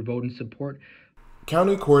ask for your vote and support.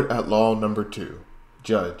 County Court at Law Number 2.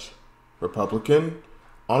 Judge, Republican,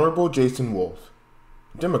 Honorable Jason Wolf.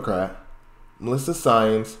 Democrat, Melissa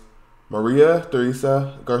Sines, Maria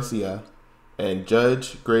Teresa Garcia, and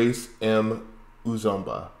Judge Grace M.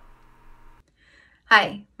 Uzomba.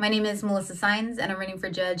 Hi, my name is Melissa Sines, and I'm running for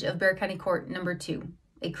Judge of Bexar County Court Number 2,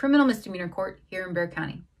 a criminal misdemeanor court here in Bexar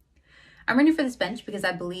County. I'm running for this bench because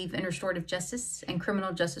I believe in restorative justice and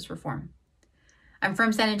criminal justice reform. I'm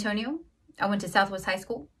from San Antonio. I went to Southwest High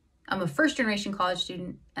School. I'm a first-generation college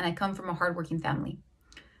student, and I come from a hardworking family.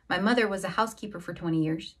 My mother was a housekeeper for 20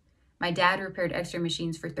 years. My dad repaired X-ray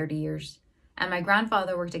machines for 30 years, and my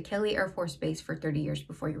grandfather worked at Kelly Air Force Base for 30 years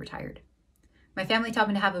before he retired. My family taught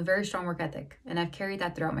me to have a very strong work ethic, and I've carried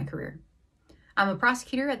that throughout my career. I'm a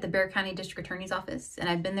prosecutor at the Bexar County District Attorney's Office, and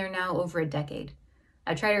I've been there now over a decade.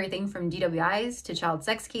 I've tried everything from DWIs to child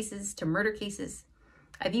sex cases to murder cases.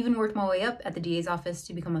 I've even worked my way up at the DA's office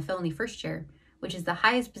to become a felony first chair, which is the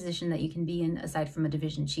highest position that you can be in aside from a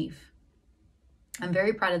division chief. I'm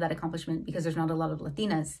very proud of that accomplishment because there's not a lot of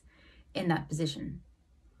Latinas in that position.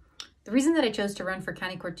 The reason that I chose to run for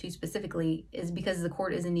County Court 2 specifically is because the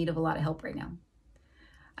court is in need of a lot of help right now.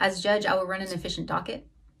 As judge, I will run an efficient docket.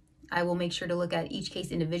 I will make sure to look at each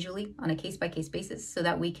case individually on a case-by-case basis so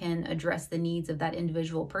that we can address the needs of that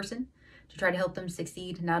individual person to try to help them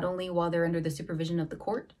succeed not only while they're under the supervision of the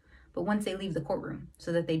court, but once they leave the courtroom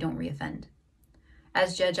so that they don't reoffend.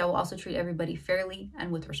 As judge, I will also treat everybody fairly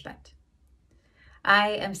and with respect. I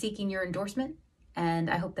am seeking your endorsement, and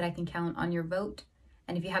I hope that I can count on your vote.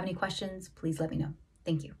 And if you have any questions, please let me know.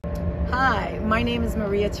 Thank you. Hi, my name is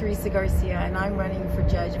Maria Teresa Garcia, and I'm running for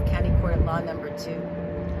Judge of County Court at Law Number 2.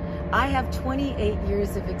 I have 28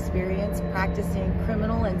 years of experience practicing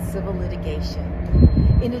criminal and civil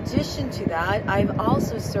litigation. In addition to that, I've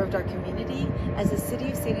also served our community as a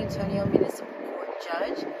City of San Antonio Municipal Court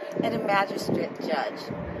Judge and a Magistrate Judge.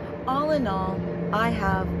 All in all, I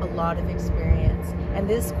have a lot of experience, and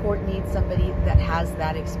this court needs somebody that has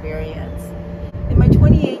that experience. In my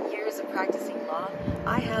 28 years of practicing law,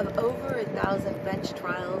 I have over 1,000 bench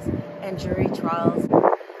trials and jury trials.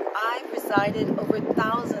 I presided over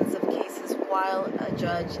thousands of cases while a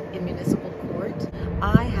judge in municipal court.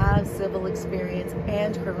 I have civil experience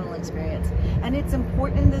and criminal experience. And it's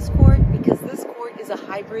important in this court because this court is a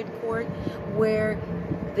hybrid court where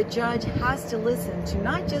the judge has to listen to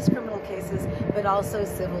not just criminal cases, but also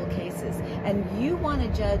civil cases. And you want a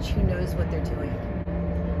judge who knows what they're doing.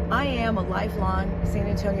 I am a lifelong San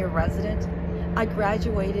Antonio resident. I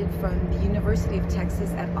graduated from the University of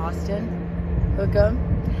Texas at Austin, Hookham,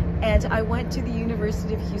 and I went to the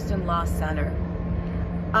University of Houston Law Center.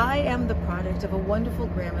 I am the product of a wonderful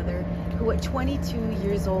grandmother who at 22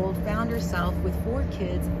 years old found herself with 4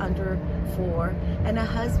 kids under 4 and a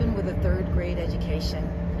husband with a 3rd grade education.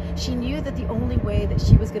 She knew that the only way that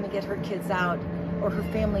she was going to get her kids out or her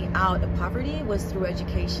family out of poverty was through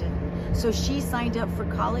education. So she signed up for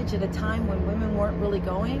college at a time when women weren't really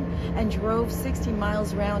going and drove 60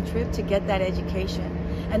 miles round trip to get that education.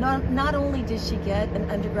 And not only did she get an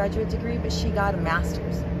undergraduate degree, but she got a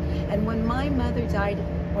master's. And when my mother died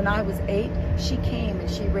when I was 8, she came and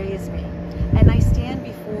she raised me. And I stand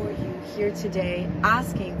before you here today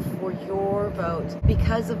asking for your vote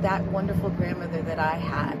because of that wonderful grandmother that I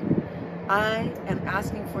had. I am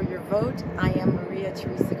asking for your vote. I am Maria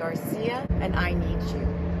Teresa Garcia, and I need you.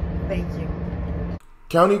 Thank you.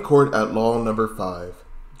 County Court at Law Number 5.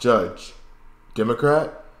 Judge,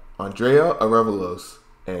 Democrat, Andrea Arevalos,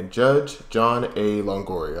 and Judge John A.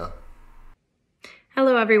 Longoria.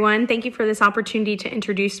 Hello, everyone. Thank you for this opportunity to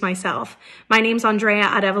introduce myself. My name's Andrea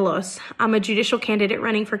Arevalos. I'm a judicial candidate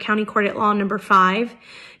running for County Court at Law Number 5.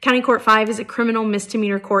 County Court 5 is a criminal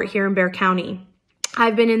misdemeanor court here in Bexar County.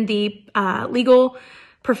 I've been in the legal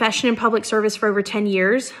profession and public service for over 10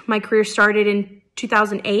 years. My career started in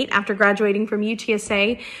 2008 after graduating from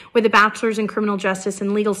UTSA with a bachelor's in criminal justice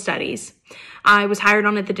and legal studies. I was hired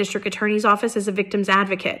on at the district attorney's office as a victim's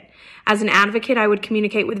advocate. As an advocate, I would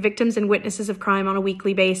communicate with victims and witnesses of crime on a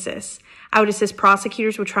weekly basis. I would assist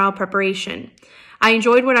prosecutors with trial preparation. I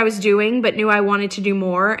enjoyed what I was doing, but knew I wanted to do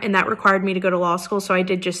more, and that required me to go to law school, so I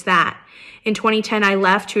did just that. In 2010, I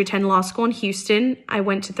left to attend law school in Houston. I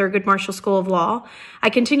went to Thurgood Marshall School of Law. I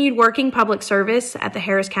continued working public service at the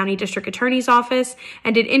Harris County District Attorney's Office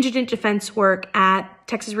and did indigent defense work at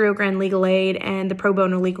Texas Rio Grande Legal Aid and the Pro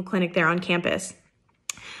Bono Legal Clinic there on campus.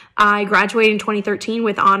 I graduated in 2013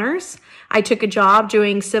 with honors. I took a job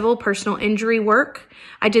doing civil personal injury work.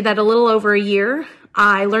 I did that a little over a year.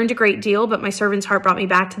 I learned a great deal, but my servant's heart brought me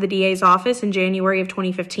back to the DA's office in January of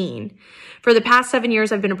 2015. For the past 7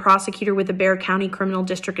 years, I've been a prosecutor with the Bexar County Criminal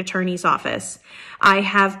District Attorney's Office. I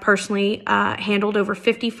have personally handled over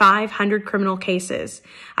 5,500 criminal cases.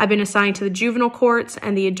 I've been assigned to the juvenile courts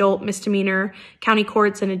and the adult misdemeanor county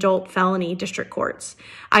courts and adult felony district courts.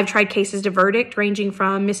 I've tried cases to verdict ranging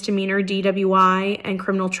from misdemeanor DWI and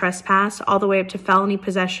criminal trespass all the way up to felony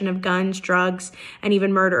possession of guns, drugs, and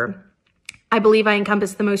even murder. I believe I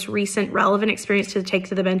encompass the most recent relevant experience to take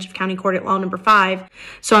to the bench of County Court at Law Number 5,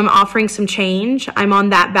 so I'm offering some change. I'm on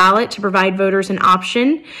that ballot to provide voters an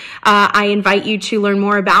option. I invite you to learn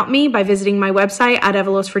more about me by visiting my website at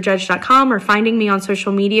evelosforjudge.com or finding me on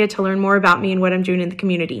social media to learn more about me and what I'm doing in the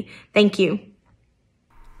community. Thank you.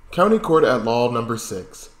 County Court at Law Number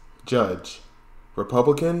 6. Judge,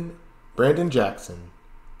 Republican, Brandon Jackson.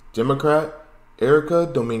 Democrat, Erica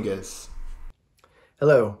Dominguez.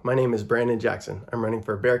 Hello, my name is Brandon Jackson. I'm running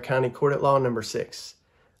for Bexar County Court at Law Number 6.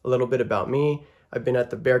 A little bit about me. I've been at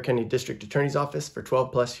the Bexar County District Attorney's Office for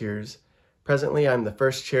 12 plus years. Presently, I'm the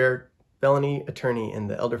first chair felony attorney in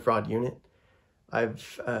the Elder Fraud Unit.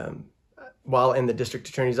 While in the District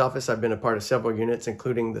Attorney's Office, I've been a part of several units,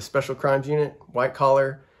 including the Special Crimes Unit, White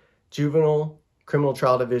Collar, Juvenile, Criminal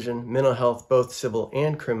Trial Division, Mental Health, both civil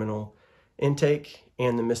and criminal, Intake,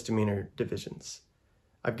 and the Misdemeanor Divisions.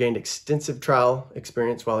 I've gained extensive trial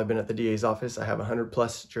experience while I've been at the DA's office. I have 100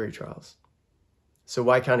 plus jury trials. So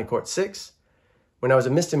why County Court 6? When I was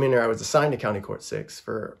a misdemeanor, I was assigned to County Court 6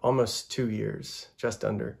 for almost 2 years, just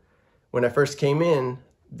under. When I first came in,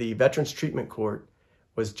 the Veterans Treatment Court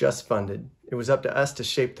was just funded. It was up to us to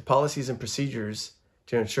shape the policies and procedures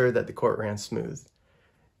to ensure that the court ran smooth.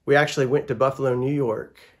 We actually went to Buffalo, New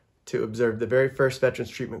York to observe the very first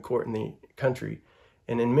Veterans Treatment Court in the country.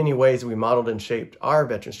 And in many ways, we modeled and shaped our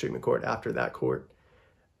Veterans Treatment Court after that court.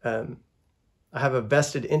 I have a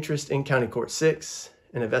vested interest in County Court 6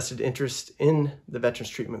 and a vested interest in the Veterans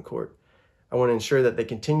Treatment Court. I want to ensure that they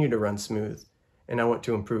continue to run smooth, and I want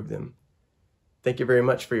to improve them. Thank you very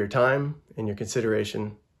much for your time and your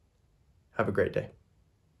consideration. Have a great day.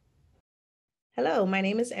 Hello, my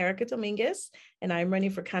name is Erica Dominguez, and I'm running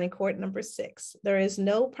for County Court Number 6. There is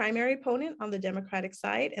no primary opponent on the Democratic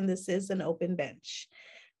side, and this is an open bench.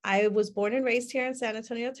 I was born and raised here in San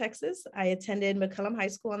Antonio, Texas. I attended McCullum High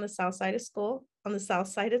School on the south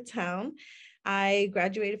side of town. I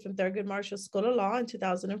graduated from Thurgood Marshall School of Law in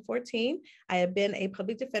 2014. I have been a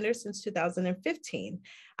public defender since 2015.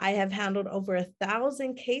 I have handled over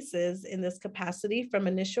 1,000 cases in this capacity, from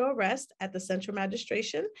initial arrest at the central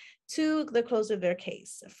magistration to the close of their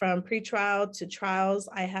case. From pretrial to trials,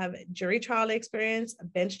 I have jury trial experience,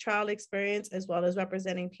 bench trial experience, as well as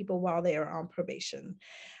representing people while they are on probation.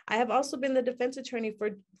 I have also been the defense attorney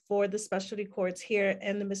for the specialty courts here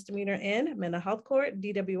in the misdemeanor and mental health court,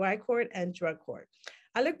 DWI court, and drug court.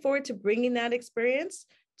 I look forward to bringing that experience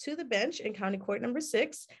to the bench in County Court Number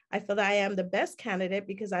 6. I feel that I am the best candidate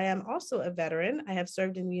because I am also a veteran. I have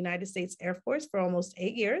served in the United States Air Force for almost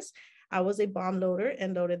 8 years. I was a bomb loader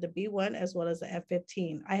and loaded the B-1 as well as the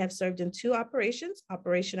F-15. I have served in 2 operations,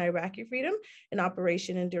 Operation Iraqi Freedom and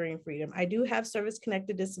Operation Enduring Freedom. I do have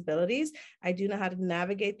service-connected disabilities. I do know how to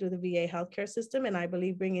navigate through the VA healthcare system, and I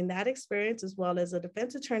believe bringing that experience as well as a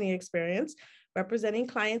defense attorney experience, representing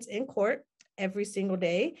clients in court every single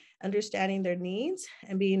day, understanding their needs,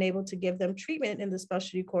 and being able to give them treatment in the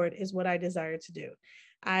specialty court is what I desire to do.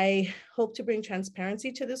 I hope to bring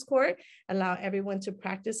transparency to this court, allow everyone to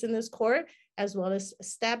practice in this court, as well as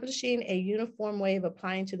establishing a uniform way of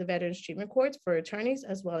applying to the Veterans Treatment Courts for attorneys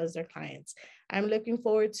as well as their clients. I'm looking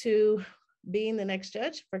forward to being the next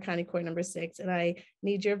judge for County Court Number 6, and I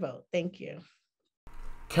need your vote. Thank you.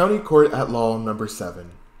 County Court at Law Number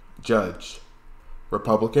 7. Judge,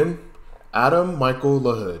 Republican, Adam Michael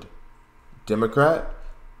LaHood. Democrat,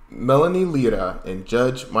 Melanie Lira and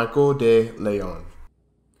Judge Michael de Leon.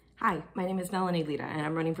 Hi, my name is Melanie Lira, and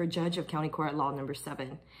I'm running for Judge of County Court Law Number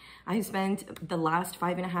 7. I have spent the last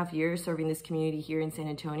 5.5 years serving this community here in San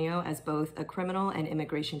Antonio as both a criminal and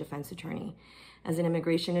immigration defense attorney. As an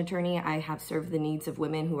immigration attorney, I have served the needs of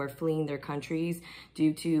women who are fleeing their countries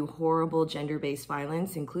due to horrible gender-based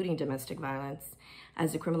violence, including domestic violence.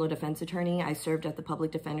 As a criminal defense attorney, I served at the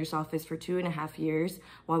Public Defender's Office for 2.5 years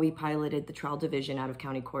while we piloted the trial division out of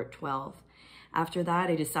County Court 12. After that,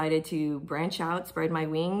 I decided to branch out, spread my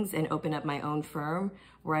wings, and open up my own firm,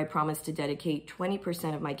 where I promised to dedicate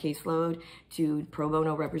 20% of my caseload to pro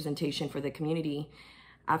bono representation for the community.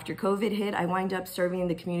 After COVID hit, I wind up serving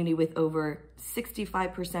the community with over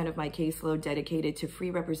 65% of my caseload dedicated to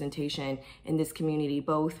free representation in this community,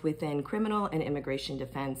 both within criminal and immigration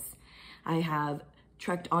defense. I have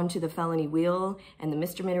trekked onto the felony wheel and the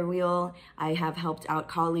misdemeanor wheel. I have helped out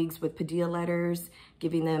colleagues with Padilla letters,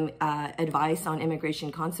 giving them advice on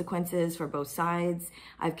immigration consequences for both sides.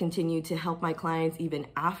 I've continued to help my clients even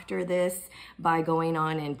after this by going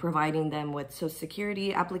on and providing them with Social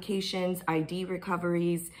Security applications, ID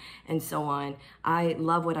recoveries, and so on. I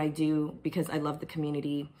love what I do because I love the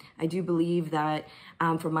community. I do believe that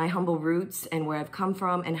from my humble roots and where I've come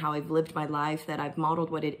from and how I've lived my life, that I've modeled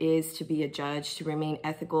what it is to be a judge, to remain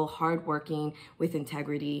ethical, hardworking, with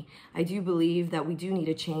integrity. I do believe that we do need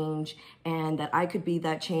a change and that I could be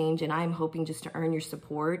that change, and I'm hoping just to earn your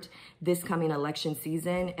support this coming election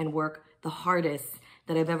season and work the hardest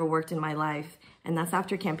that I've ever worked in my life, and that's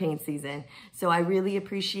after campaign season. So I really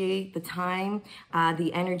appreciate the time,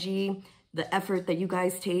 the energy, the effort that you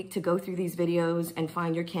guys take to go through these videos and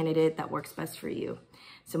find your candidate that works best for you.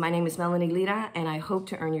 So my name is Melanie Lira, and I hope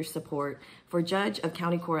to earn your support for Judge of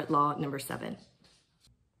County Court at Law number 7.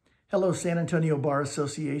 Hello, San Antonio Bar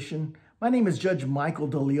Association. My name is Judge Michael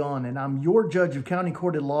De Leon, and I'm your Judge of County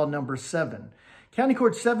Court at Law number 7. County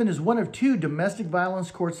Court 7 is one of 2 domestic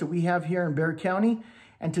violence courts that we have here in Bexar County,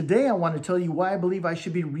 and today I want to tell you why I believe I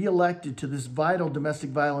should be reelected to this vital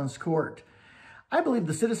domestic violence court. I believe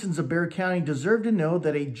the citizens of Bexar County deserve to know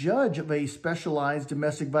that a judge of a specialized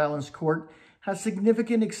domestic violence court has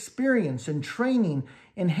significant experience and training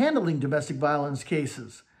in handling domestic violence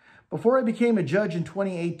cases. Before I became a judge in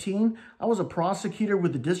 2018, I was a prosecutor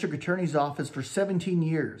with the District Attorney's Office for 17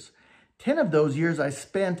 years. 10 of those years I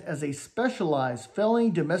spent as a specialized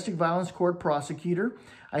felony domestic violence court prosecutor.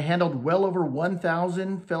 I handled well over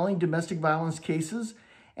 1,000 felony domestic violence cases,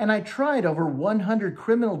 and I tried over 100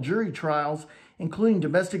 criminal jury trials, including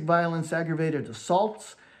domestic violence aggravated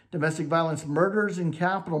assaults, domestic violence murders, and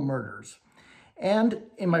capital murders. And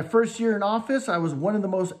in my first year in office, I was one of the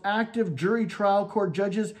most active jury trial court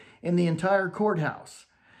judges in the entire courthouse.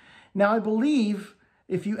 Now, I believe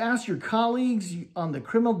if you ask your colleagues on the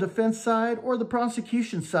criminal defense side or the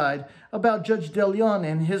prosecution side about Judge De Leon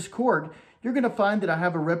and his court, you're going to find that I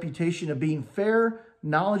have a reputation of being fair,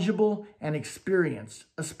 knowledgeable, and experienced,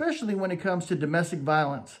 especially when it comes to domestic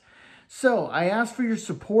violence. So I ask for your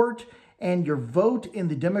support and your vote in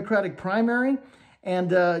the Democratic primary.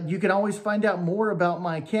 And you can always find out more about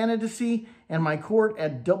my candidacy and my court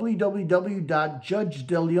at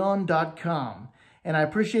www.judgedeleon.com. And I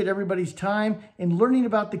appreciate everybody's time in learning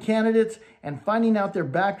about the candidates and finding out their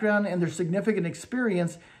background and their significant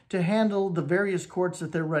experience to handle the various courts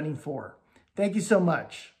that they're running for. Thank you so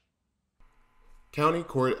much. County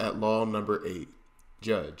Court at Law number 8.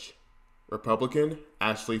 Judge. Republican,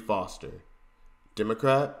 Ashley Foster.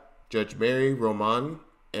 Democrat, Judge Mary Roman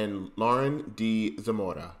and Lauren D.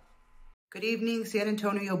 Zamora. Good evening, San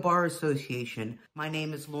Antonio Bar Association. My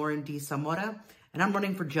name is Lauren D. Zamora, and I'm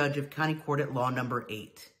running for Judge of County Court at Law number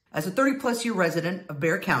 8. As a 30-plus year resident of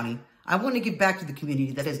Bexar County, I want to give back to the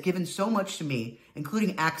community that has given so much to me,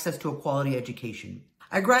 including access to a quality education.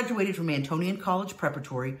 I graduated from Antonian College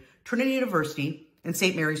Preparatory, Trinity University, and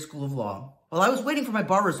St. Mary's School of Law. While I was waiting for my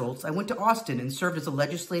bar results, I went to Austin and served as a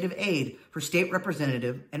legislative aide for State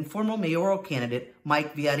Representative and former mayoral candidate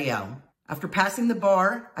Mike Villarreal. After passing the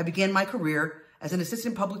bar, I began my career as an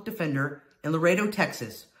assistant public defender in Laredo,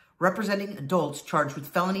 Texas, representing adults charged with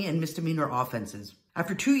felony and misdemeanor offenses.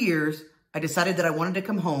 After 2 years, I decided that I wanted to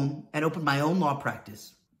come home and open my own law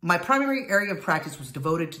practice. My primary area of practice was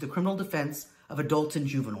devoted to the criminal defense of adults and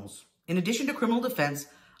juveniles. In addition to criminal defense,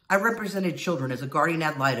 I represented children as a guardian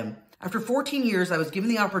ad litem. After 14 years, I was given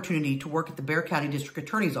the opportunity to work at the Bexar County District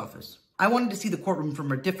Attorney's Office. I wanted to see the courtroom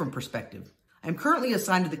from a different perspective. I am currently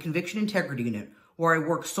assigned to the Conviction Integrity Unit, where I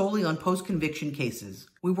work solely on post-conviction cases.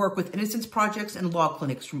 We work with innocence projects and law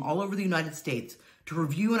clinics from all over the United States to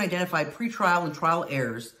review and identify pretrial and trial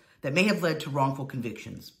errors that may have led to wrongful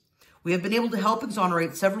convictions. We have been able to help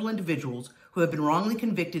exonerate several individuals who have been wrongly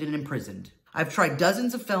convicted and imprisoned. I've tried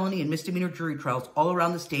dozens of felony and misdemeanor jury trials all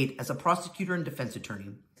around the state as a prosecutor and defense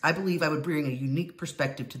attorney. I believe I would bring a unique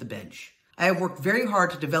perspective to the bench. I have worked very hard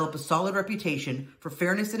to develop a solid reputation for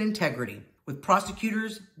fairness and integrity with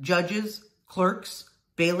prosecutors, judges, clerks,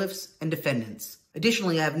 bailiffs, and defendants.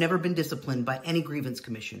 Additionally, I have never been disciplined by any grievance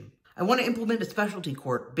commission. I want to implement a specialty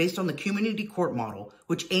court based on the community court model,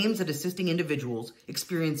 which aims at assisting individuals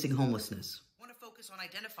experiencing homelessness. I want to focus on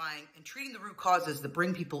identifying and treating the root causes that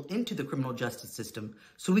bring people into the criminal justice system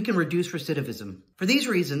so we can reduce recidivism. For these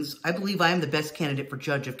reasons, I believe I am the best candidate for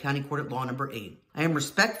Judge of County Court at Law number 8. I am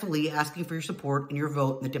respectfully asking for your support and your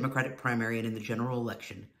vote in the Democratic primary and in the general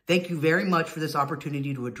election. Thank you very much for this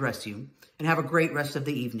opportunity to address you, and have a great rest of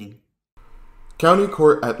the evening. County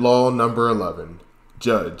Court at Law number 11.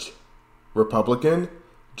 Judge. Republican,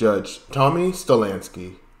 Judge Tommy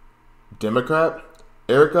Stolansky. Democrat,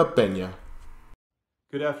 Erica Peña.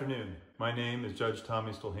 Good afternoon. My name is Judge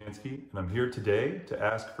Tommy Stolansky, and I'm here today to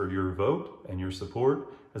ask for your vote and your support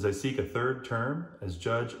as I seek a third term as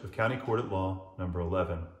Judge of County Court at Law number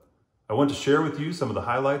 11. I want to share with you some of the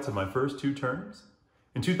highlights of my first 2 terms.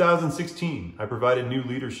 In 2016, I provided new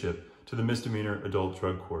leadership to the Misdemeanor Adult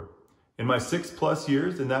Drug Court. In my 6+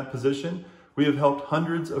 years in that position, we have helped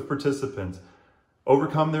hundreds of participants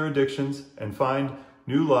overcome their addictions and find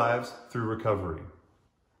new lives through recovery.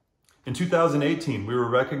 In 2018, we were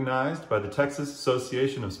recognized by the Texas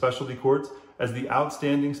Association of Specialty Courts as the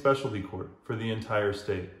outstanding specialty court for the entire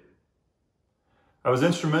state. I was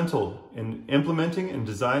instrumental in implementing and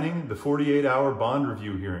designing the 48-hour bond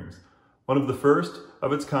review hearings, one of the first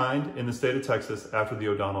of its kind in the state of Texas after the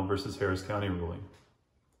O'Donnell versus Harris County ruling.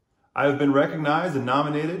 I have been recognized and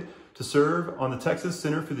nominated to serve on the Texas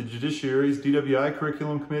Center for the Judiciary's DWI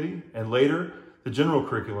Curriculum Committee and later the General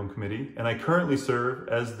Curriculum Committee, and I currently serve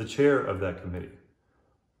as the chair of that committee.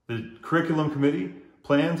 The Curriculum Committee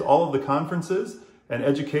plans all of the conferences and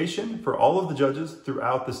education for all of the judges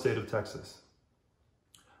throughout the state of Texas.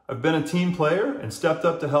 I've been a team player and stepped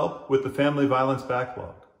up to help with the family violence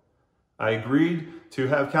backlog. I agreed to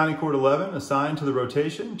have County Court 11 assigned to the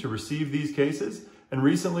rotation to receive these cases, and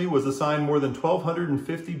recently was assigned more than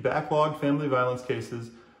 1,250 backlogged family violence cases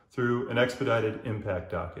through an expedited impact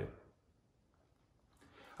docket.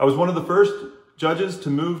 I was one of the first judges to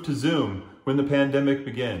move to Zoom when the pandemic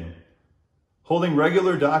began. Holding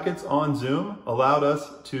regular dockets on Zoom allowed us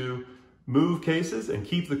to move cases and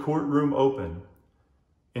keep the courtroom open.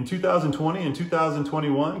 In 2020 and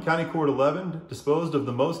 2021, County Court 11 disposed of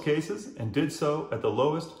the most cases and did so at the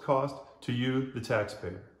lowest cost to you, the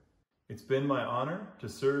taxpayer. It's been my honor to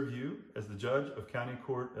serve you as the Judge of County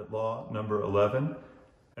Court at Law number 11,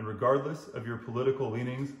 and regardless of your political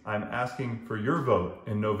leanings, I'm asking for your vote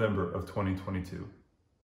in November of 2022.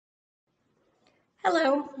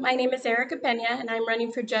 Hello, my name is Erica Peña, and I'm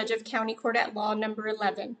running for Judge of County Court at Law number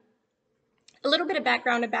 11. A little bit of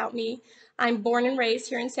background about me. I'm born and raised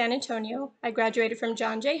here in San Antonio. I graduated from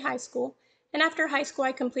John Jay High School, and after high school,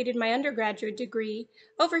 I completed my undergraduate degree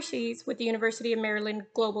overseas with the University of Maryland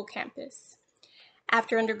Global Campus.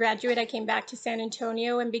 After undergraduate, I came back to San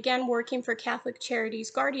Antonio and began working for Catholic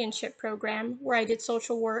Charities Guardianship Program, where I did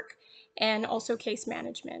social work and also case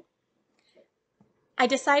management. I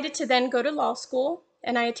decided to then go to law school,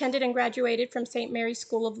 and I attended and graduated from St. Mary's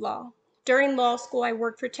School of Law. During law school, I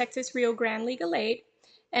worked for Texas Rio Grande Legal Aid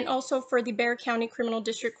and also for the Bexar County Criminal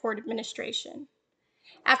District Court Administration.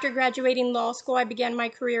 After graduating law school, I began my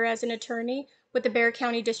career as an attorney with the Bexar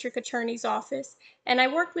County District Attorney's Office, and I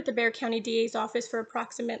worked with the Bexar County DA's office for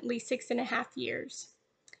approximately 6.5 years.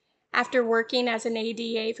 After working as an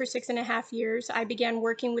ADA for 6.5 years, I began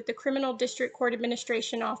working with the Criminal District Court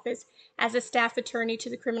Administration Office as a staff attorney to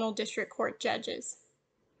the Criminal District Court judges.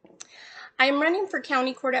 I am running for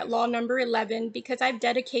County Court at Law number 11 because I've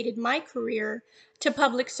dedicated my career to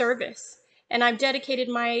public service, and I've dedicated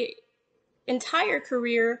my entire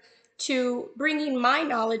career to bringing my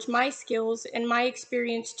knowledge, my skills, and my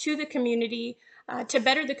experience to the community, to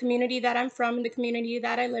better the community that I'm from, and the community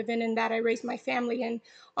that I live in and that I raise my family in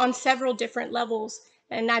on several different levels.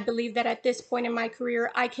 And I believe that at this point in my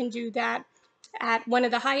career, I can do that at one of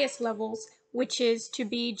the highest levels, which is to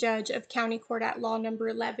be Judge of County Court at Law number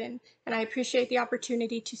 11. And I appreciate the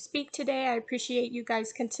opportunity to speak today. I appreciate you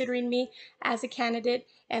guys considering me as a candidate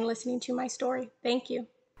and listening to my story. Thank you.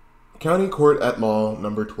 County Court at Law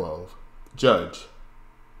number 12. Judge,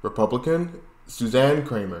 Republican, Suzanne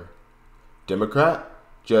Kramer. Democrat,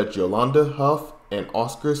 Judge Yolanda Huff and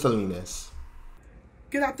Oscar Salinas.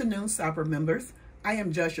 Good afternoon, SABR members. I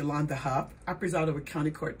am Judge Yolanda Huff. I preside over County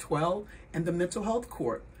Court 12 and the Mental Health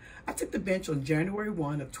Court. I took the bench on January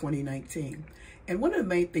 1 of 2019. And one of the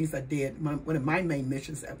main things I did, one of my main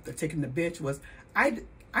missions after taking the bench was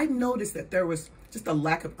I noticed that there was just a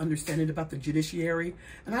lack of understanding about the judiciary.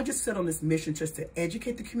 And I just set on this mission just to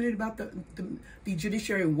educate the community about the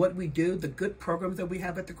judiciary and what we do, the good programs that we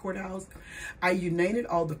have at the courthouse. I united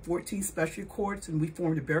all the 14 specialty courts and we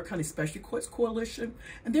formed the Bexar County Specialty Courts Coalition.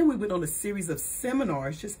 And then we went on a series of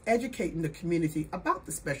seminars just educating the community about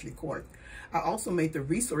the specialty court. I also made the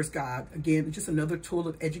resource guide, again, just another tool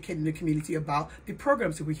of educating the community about the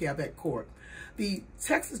programs that we have at court. The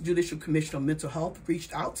Texas Judicial Commission on Mental Health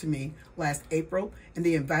reached out to me last April, and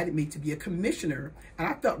they invited me to be a commissioner, and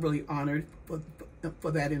I felt really honored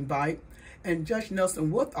for that invite. And Judge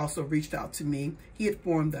Nelson Wood also reached out to me. He had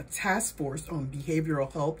formed a task force on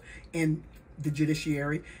behavioral health and the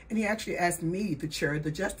judiciary, and he actually asked me to chair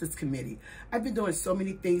the Justice Committee. I've been doing so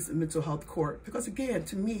many things in mental health court because, again,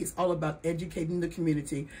 to me, it's all about educating the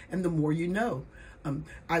community, and the more you know.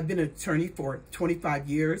 I've been an attorney for 25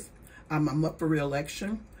 years. I'm up for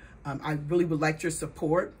re-election. I really would like your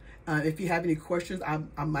support. If you have any questions,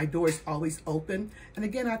 my door is always open. And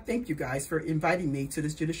again, I thank you guys for inviting me to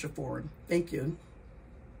this judicial forum. Thank you.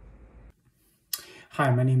 Hi,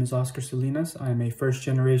 my name is Oscar Salinas. I'm a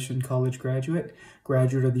first-generation college graduate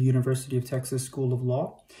of the University of Texas School of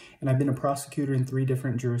Law, and I've been a prosecutor in 3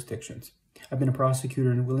 different jurisdictions. I've been a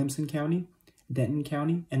prosecutor in Williamson County, Denton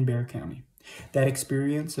County, and Bexar County. That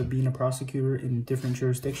experience of being a prosecutor in different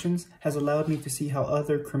jurisdictions has allowed me to see how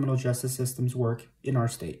other criminal justice systems work in our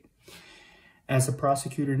state. As a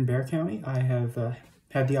prosecutor in Bexar County, I have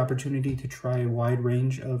had the opportunity to try a wide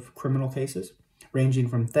range of criminal cases, ranging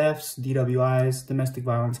from thefts, DWIs, domestic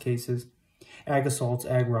violence cases, ag assaults,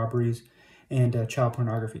 ag robberies, and child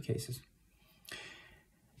pornography cases.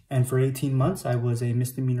 And for 18 months, I was a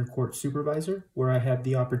misdemeanor court supervisor, where I had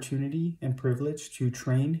the opportunity and privilege to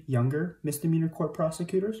train younger misdemeanor court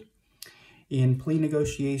prosecutors in plea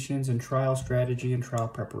negotiations and trial strategy and trial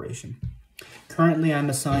preparation. Currently, I'm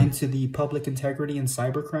assigned to the Public Integrity and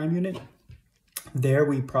Cybercrime Unit. There,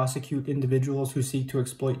 we prosecute individuals who seek to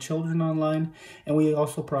exploit children online, and we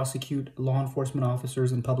also prosecute law enforcement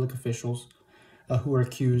officers and public officials who are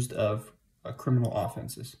accused of criminal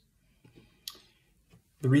offenses.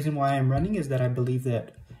 The reason why I'm running is that I believe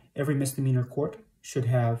that every misdemeanor court should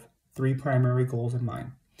have 3 primary goals in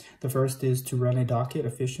mind. The first is to run a docket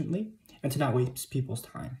efficiently and to not waste people's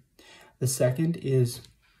time. The second is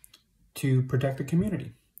to protect the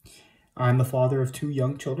community. I'm the father of 2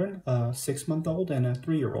 young children, a 6-month-old and a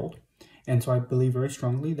 3-year-old, and so I believe very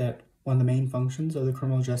strongly that one of the main functions of the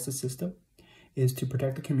criminal justice system is to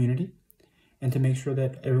protect the community and to make sure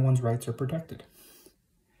that everyone's rights are protected.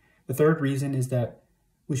 The third reason is that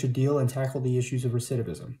we should deal and tackle the issues of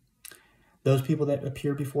recidivism. Those people that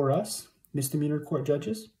appear before us, misdemeanor court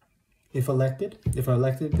judges, if elected,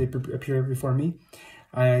 they appear before me,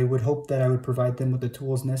 I would hope that I would provide them with the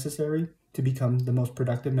tools necessary to become the most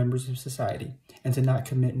productive members of society and to not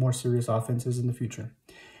commit more serious offenses in the future.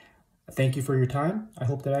 Thank you for your time. I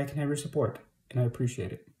hope that I can have your support, and I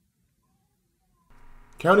appreciate it.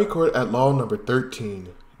 County Court at Law number 13,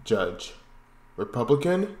 Judge.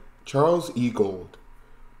 Republican, Charles E. Gold.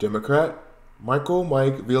 Democrat, Michael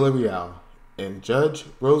Mike Villarreal. And Judge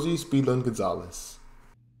Rosie Speedland Gonzalez.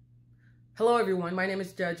 Hello everyone, my name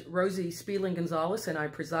is Judge Rosie Speedland Gonzalez, and I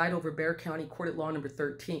preside over Bexar County Court at Law number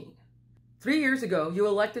 13. 3 years ago, you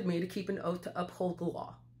elected me to keep an oath to uphold the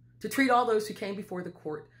law, to treat all those who came before the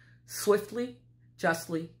court swiftly,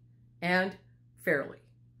 justly, and fairly,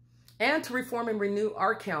 and to reform and renew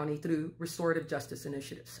our county through restorative justice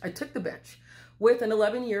initiatives. I took the bench with an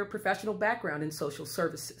 11-year professional background in social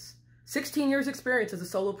services, 16 years experience as a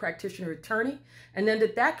solo practitioner attorney, and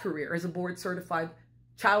ended that career as a board-certified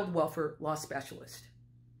child welfare law specialist.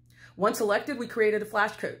 Once elected, we created a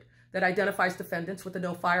flash code that identifies defendants with a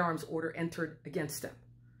no firearms order entered against them.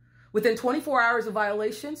 Within 24 hours of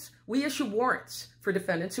violations, we issue warrants for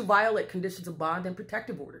defendants who violate conditions of bond and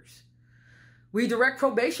protective orders. We direct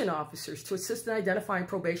probation officers to assist in identifying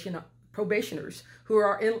probationers who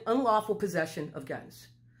are in unlawful possession of guns.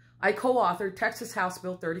 I co-authored Texas House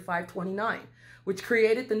Bill 3529, which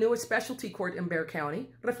created the newest specialty court in Bexar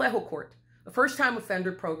County, Reflejo Court, a first-time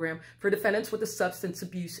offender program for defendants with a substance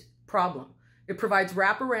abuse problem. It provides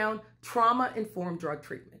wraparound, trauma-informed drug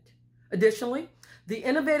treatment. Additionally, the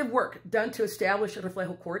innovative work done to establish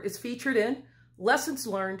Reflejo Court is featured in Lessons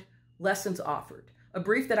Learned, Lessons Offered, a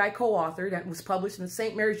brief that I co-authored and was published in the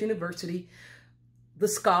St. Mary's University, The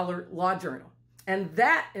Scholar Law Journal. And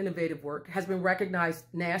that innovative work has been recognized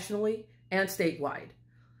nationally and statewide.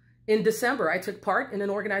 In December, I took part in an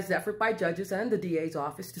organized effort by judges and the DA's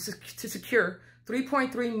office to secure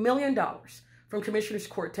 $3.3 million from Commissioner's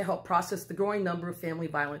Court to help process the growing number of family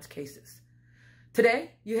violence cases.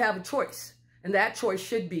 Today, you have a choice, and that choice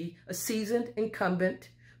should be a seasoned, incumbent,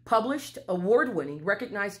 published, award-winning,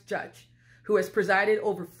 recognized judge who has presided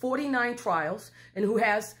over 49 trials and who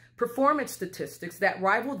has performance statistics that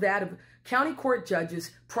rival that of county court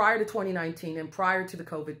judges prior to 2019 and prior to the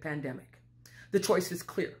COVID pandemic. The choice is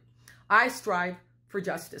clear. I strive for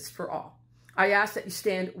justice for all. I ask that you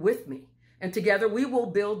stand with me, and together we will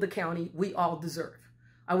build the county we all deserve.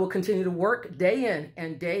 I will continue to work day in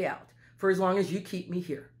and day out for as long as you keep me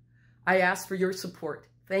here. I ask for your support.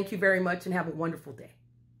 Thank you very much and have a wonderful day.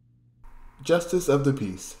 Justice of the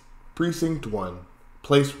Peace, Precinct 1,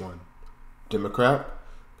 Place 1. Democrat,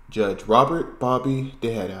 Judge Robert Bobby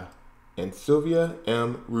Tejeda and Sylvia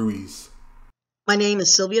M. Ruiz. My name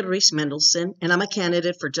is Sylvia Reese Mendelson, and I'm a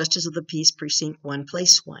candidate for Justice of the Peace, Precinct 1,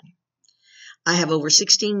 Place 1. I have over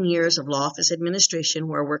 16 years of law office administration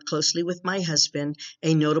where I work closely with my husband,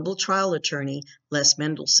 a notable trial attorney, Les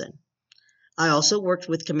Mendelson. I also worked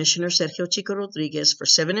with Commissioner Sergio Chico Rodriguez for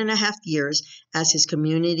 7.5 years as his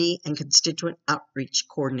community and constituent outreach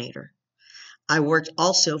coordinator. I worked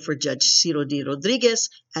also for Judge Ciro D. Rodriguez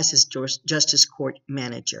as his Justice Court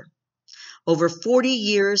manager. Over 40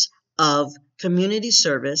 years of community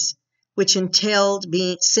service, which entailed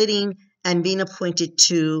sitting and being appointed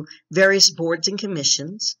to various boards and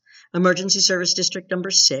commissions, Emergency Service District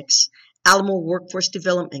Number 6, Alamo Workforce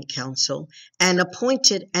Development Council, and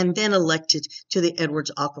appointed and then elected to the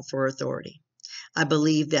Edwards Aquifer Authority. I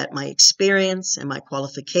believe that my experience and my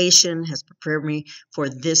qualification has prepared me for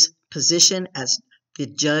this position as the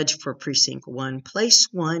judge for Precinct 1, Place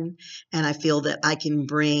 1, and I feel that I can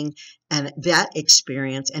bring that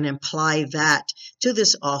experience and apply that to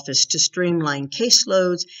this office to streamline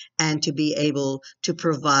caseloads and to be able to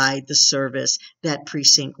provide the service that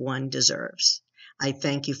Precinct 1 deserves. I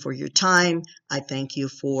thank you for your time. I thank you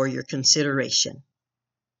for your consideration.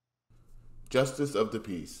 Justice of the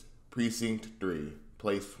Peace, Precinct 3,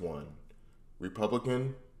 Place 1.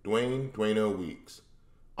 Republican, Dwayno Weeks.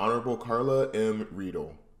 Honorable Carla M.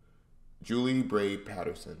 Riedel. Julie Bray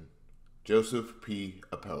Patterson. Joseph P.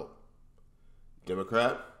 Appelt.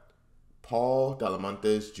 Democrat, Paul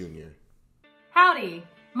Dalamontes Jr. Howdy,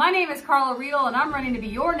 my name is Carla Riedel and I'm running to be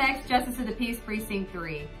your next Justice of the Peace Precinct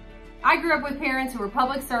 3. I grew up with parents who were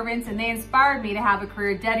public servants and they inspired me to have a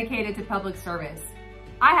career dedicated to public service.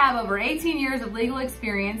 I have over 18 years of legal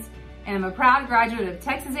experience and I'm a proud graduate of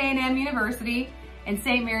Texas A&M University and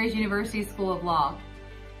St. Mary's University School of Law.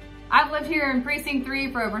 I've lived here in Precinct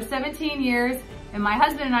 3 for over 17 years and my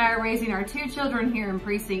husband and I are raising our 2 children here in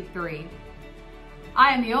Precinct 3.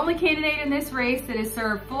 I am the only candidate in this race that has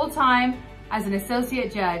served full-time as an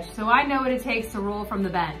associate judge, so I know what it takes to rule from the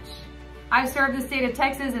bench. I've served the state of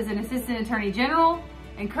Texas as an assistant attorney general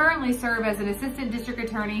and currently serve as an assistant district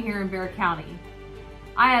attorney here in Bexar County.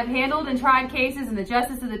 I have handled and tried cases in the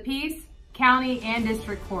Justice of the Peace, county, and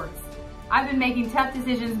district courts. I've been making tough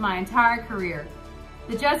decisions my entire career.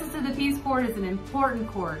 The Justice of the Peace Court is an important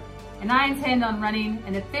court, and I intend on running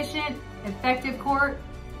an efficient, effective court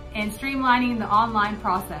and streamlining the online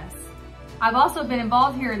process. I've also been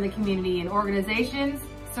involved here in the community in organizations,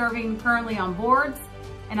 serving currently on boards,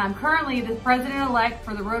 and I'm currently the president-elect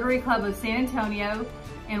for the Rotary Club of San Antonio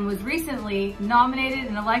and was recently nominated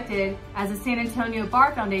and elected as a San Antonio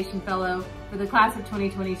Bar Foundation Fellow for the class of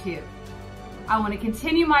 2022. I want to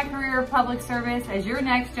continue my career of public service as your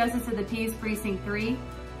next Justice of the Peace Precinct 3,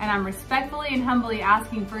 and I'm respectfully and humbly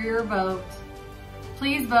asking for your vote.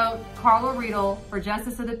 Please vote Carla Riedel for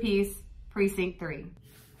Justice of the Peace, Precinct 3.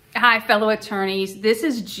 Hi, fellow attorneys. This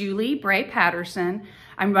is Julie Bray Patterson.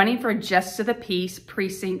 I'm running for Justice of the Peace,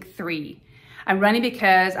 Precinct 3. I'm running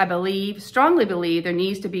because I strongly believe there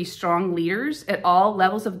needs to be strong leaders at all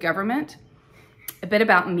levels of government. A bit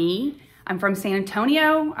about me. I'm from San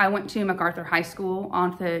Antonio. I went to MacArthur High School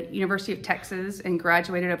on the University of Texas and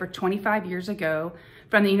graduated over 25 years ago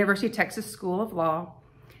from the University of Texas School of Law.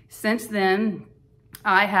 Since then,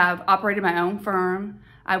 I have operated my own firm.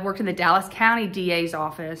 I worked in the Dallas County DA's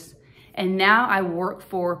office, and now I work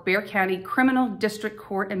for Bexar County Criminal District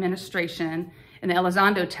Court Administration in the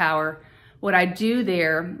Elizondo Tower. What I do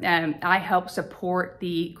there, I help support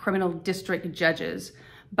the criminal district judges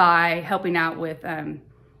by helping out with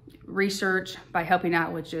research, by helping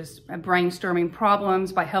out with just brainstorming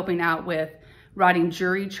problems, by helping out with writing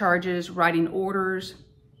jury charges, writing orders,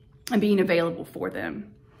 and being available for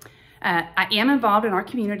them. I am involved in our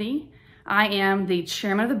community. I am the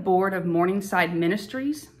chairman of the board of Morningside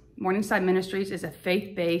Ministries. Morningside Ministries is a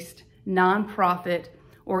faith-based, nonprofit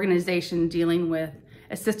organization dealing with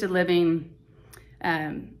assisted living,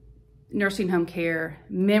 nursing home care,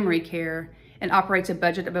 memory care, and operates a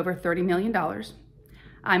budget of over $30 million.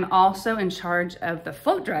 I'm also in charge of the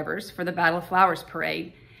float drivers for the Battle of Flowers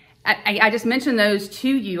Parade. I just mentioned those to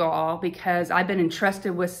you all because I've been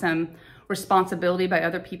entrusted with some responsibility by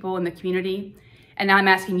other people in the community. And now I'm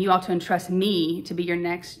asking you all to entrust me to be your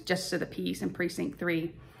next Justice of the Peace in Precinct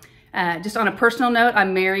 3. Just on a personal note,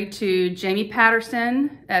 I'm married to Jamie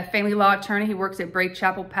Patterson, a family law attorney who works at Brave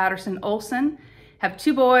Chapel Patterson Olson. Have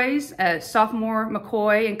 2 boys, sophomore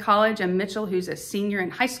McCoy in college and Mitchell, who's a senior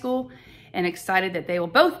in high school, and excited that they will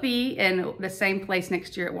both be in the same place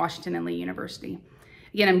next year at Washington and Lee University.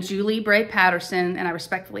 Again, I'm Julie Bray Patterson, and I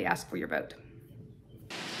respectfully ask for your vote.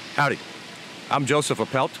 Howdy, I'm Joseph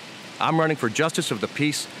Appelt. I'm running for Justice of the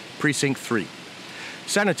Peace, Precinct 3.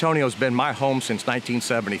 San Antonio's been my home since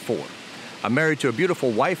 1974. I'm married to a beautiful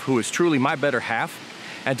wife who is truly my better half,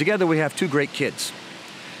 and together we have 2 great kids.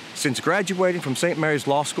 Since graduating from St. Mary's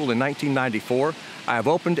Law School in 1994, I have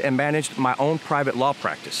opened and managed my own private law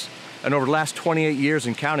practice. And over the last 28 years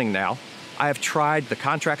and counting now, I have tried the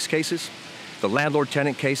contracts cases, the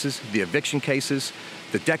landlord-tenant cases, the eviction cases,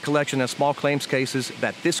 the debt collection and small claims cases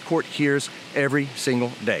that this court hears every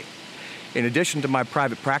single day. In addition to my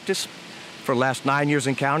private practice, for the last 9 years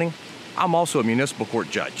and counting, I'm also a municipal court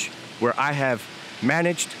judge, where I have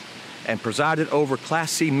managed and presided over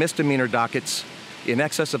Class C misdemeanor dockets in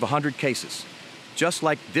excess of 100 cases, just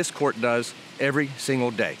like this court does every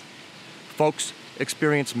single day. Folks,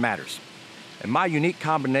 experience matters. And my unique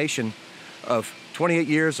combination of 28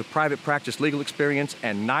 years of private practice legal experience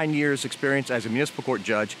and 9 years experience as a municipal court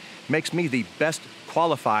judge makes me the best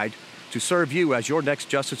qualified to serve you as your next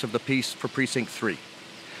Justice of the Peace for Precinct 3.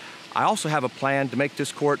 I also have a plan to make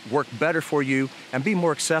this court work better for you and be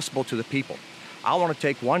more accessible to the people. I want to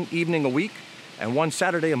take one evening a week and one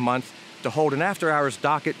Saturday a month to hold an after-hours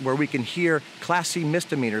docket where we can hear Class C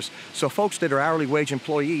misdemeanors so folks that are hourly wage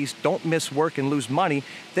employees don't miss work and lose money.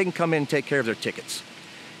 They can come in and take care of their tickets.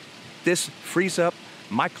 This frees up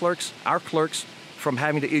my clerks, our clerks, from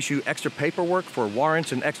having to issue extra paperwork for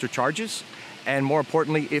warrants and extra charges. And more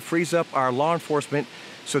importantly, it frees up our law enforcement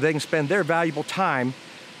so they can spend their valuable time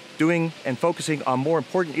doing and focusing on more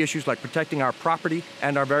important issues like protecting our property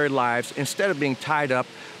and our very lives instead of being tied up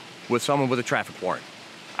with someone with a traffic warrant.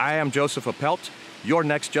 I am Joseph Appelt, your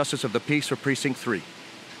next Justice of the Peace for Precinct 3.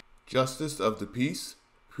 Justice of the Peace,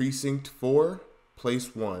 Precinct 4,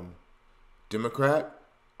 Place 1. Democrat,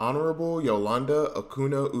 Honorable Yolanda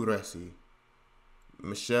Acuna Uresi,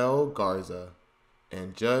 Michelle Garza,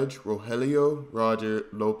 and Judge Rogelio Roger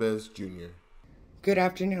Lopez Jr. Good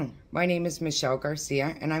afternoon. My name is Michelle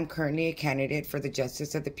Garcia, and I'm currently a candidate for the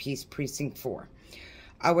Justice of the Peace Precinct 4.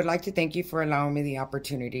 I would like to thank you for allowing me the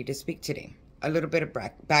opportunity to speak today. A little bit of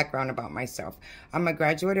background about myself. I'm a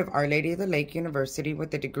graduate of Our Lady of the Lake University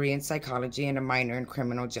with a degree in psychology and a minor in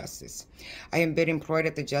criminal justice. I have been employed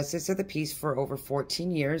at the Justice of the Peace for over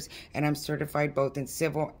 14 years, and I'm certified both in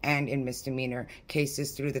civil and in misdemeanor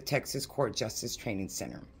cases through the Texas Court Justice Training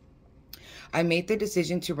Center. I made the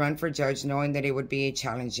decision to run for judge knowing that it would be a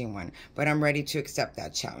challenging one, but I'm ready to accept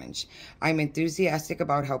that challenge. I'm enthusiastic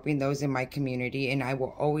about helping those in my community, and I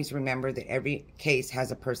will always remember that every case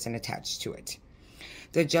has a person attached to it.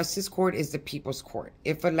 The Justice Court is the people's court.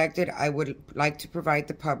 If elected, I would like to provide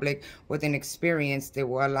the public with an experience that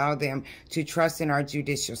will allow them to trust in our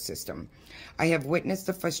judicial system. I have witnessed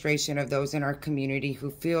the frustration of those in our community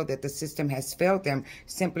who feel that the system has failed them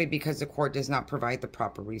simply because the court does not provide the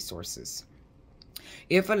proper resources.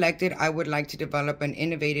 If elected, I would like to develop an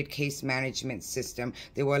innovative case management system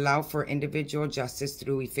that will allow for individual justice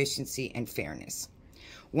through efficiency and fairness.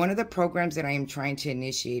 One of the programs that I am trying to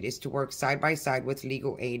initiate is to work side by side with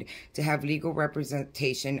legal aid to have legal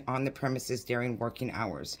representation on the premises during working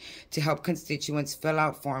hours, to help constituents fill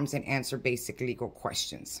out forms and answer basic legal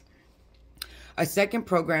questions. A second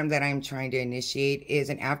program that I am trying to initiate is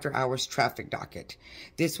an after-hours traffic docket.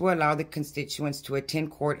 This will allow the constituents to attend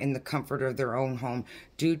court in the comfort of their own home.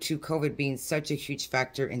 Due to COVID being such a huge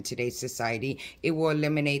factor in today's society, it will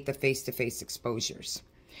eliminate the face-to-face exposures.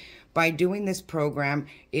 By doing this program,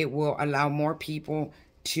 it will allow more people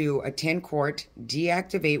to attend court,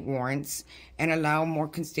 deactivate warrants, and allow more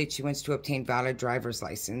constituents to obtain valid driver's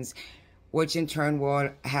license, which in turn will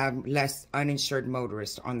have less uninsured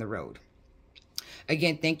motorists on the road.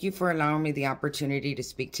 Again, thank you for allowing me the opportunity to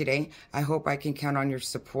speak today. I hope I can count on your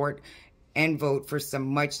support and vote for some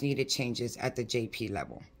much needed changes at the JP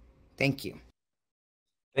level. Thank you.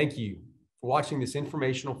 Thank you for watching this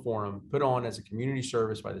informational forum put on as a community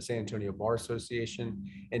service by the San Antonio Bar Association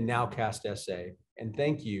and NOWCastSA. And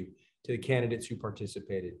thank you to the candidates who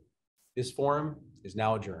participated. This forum is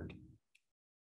now adjourned.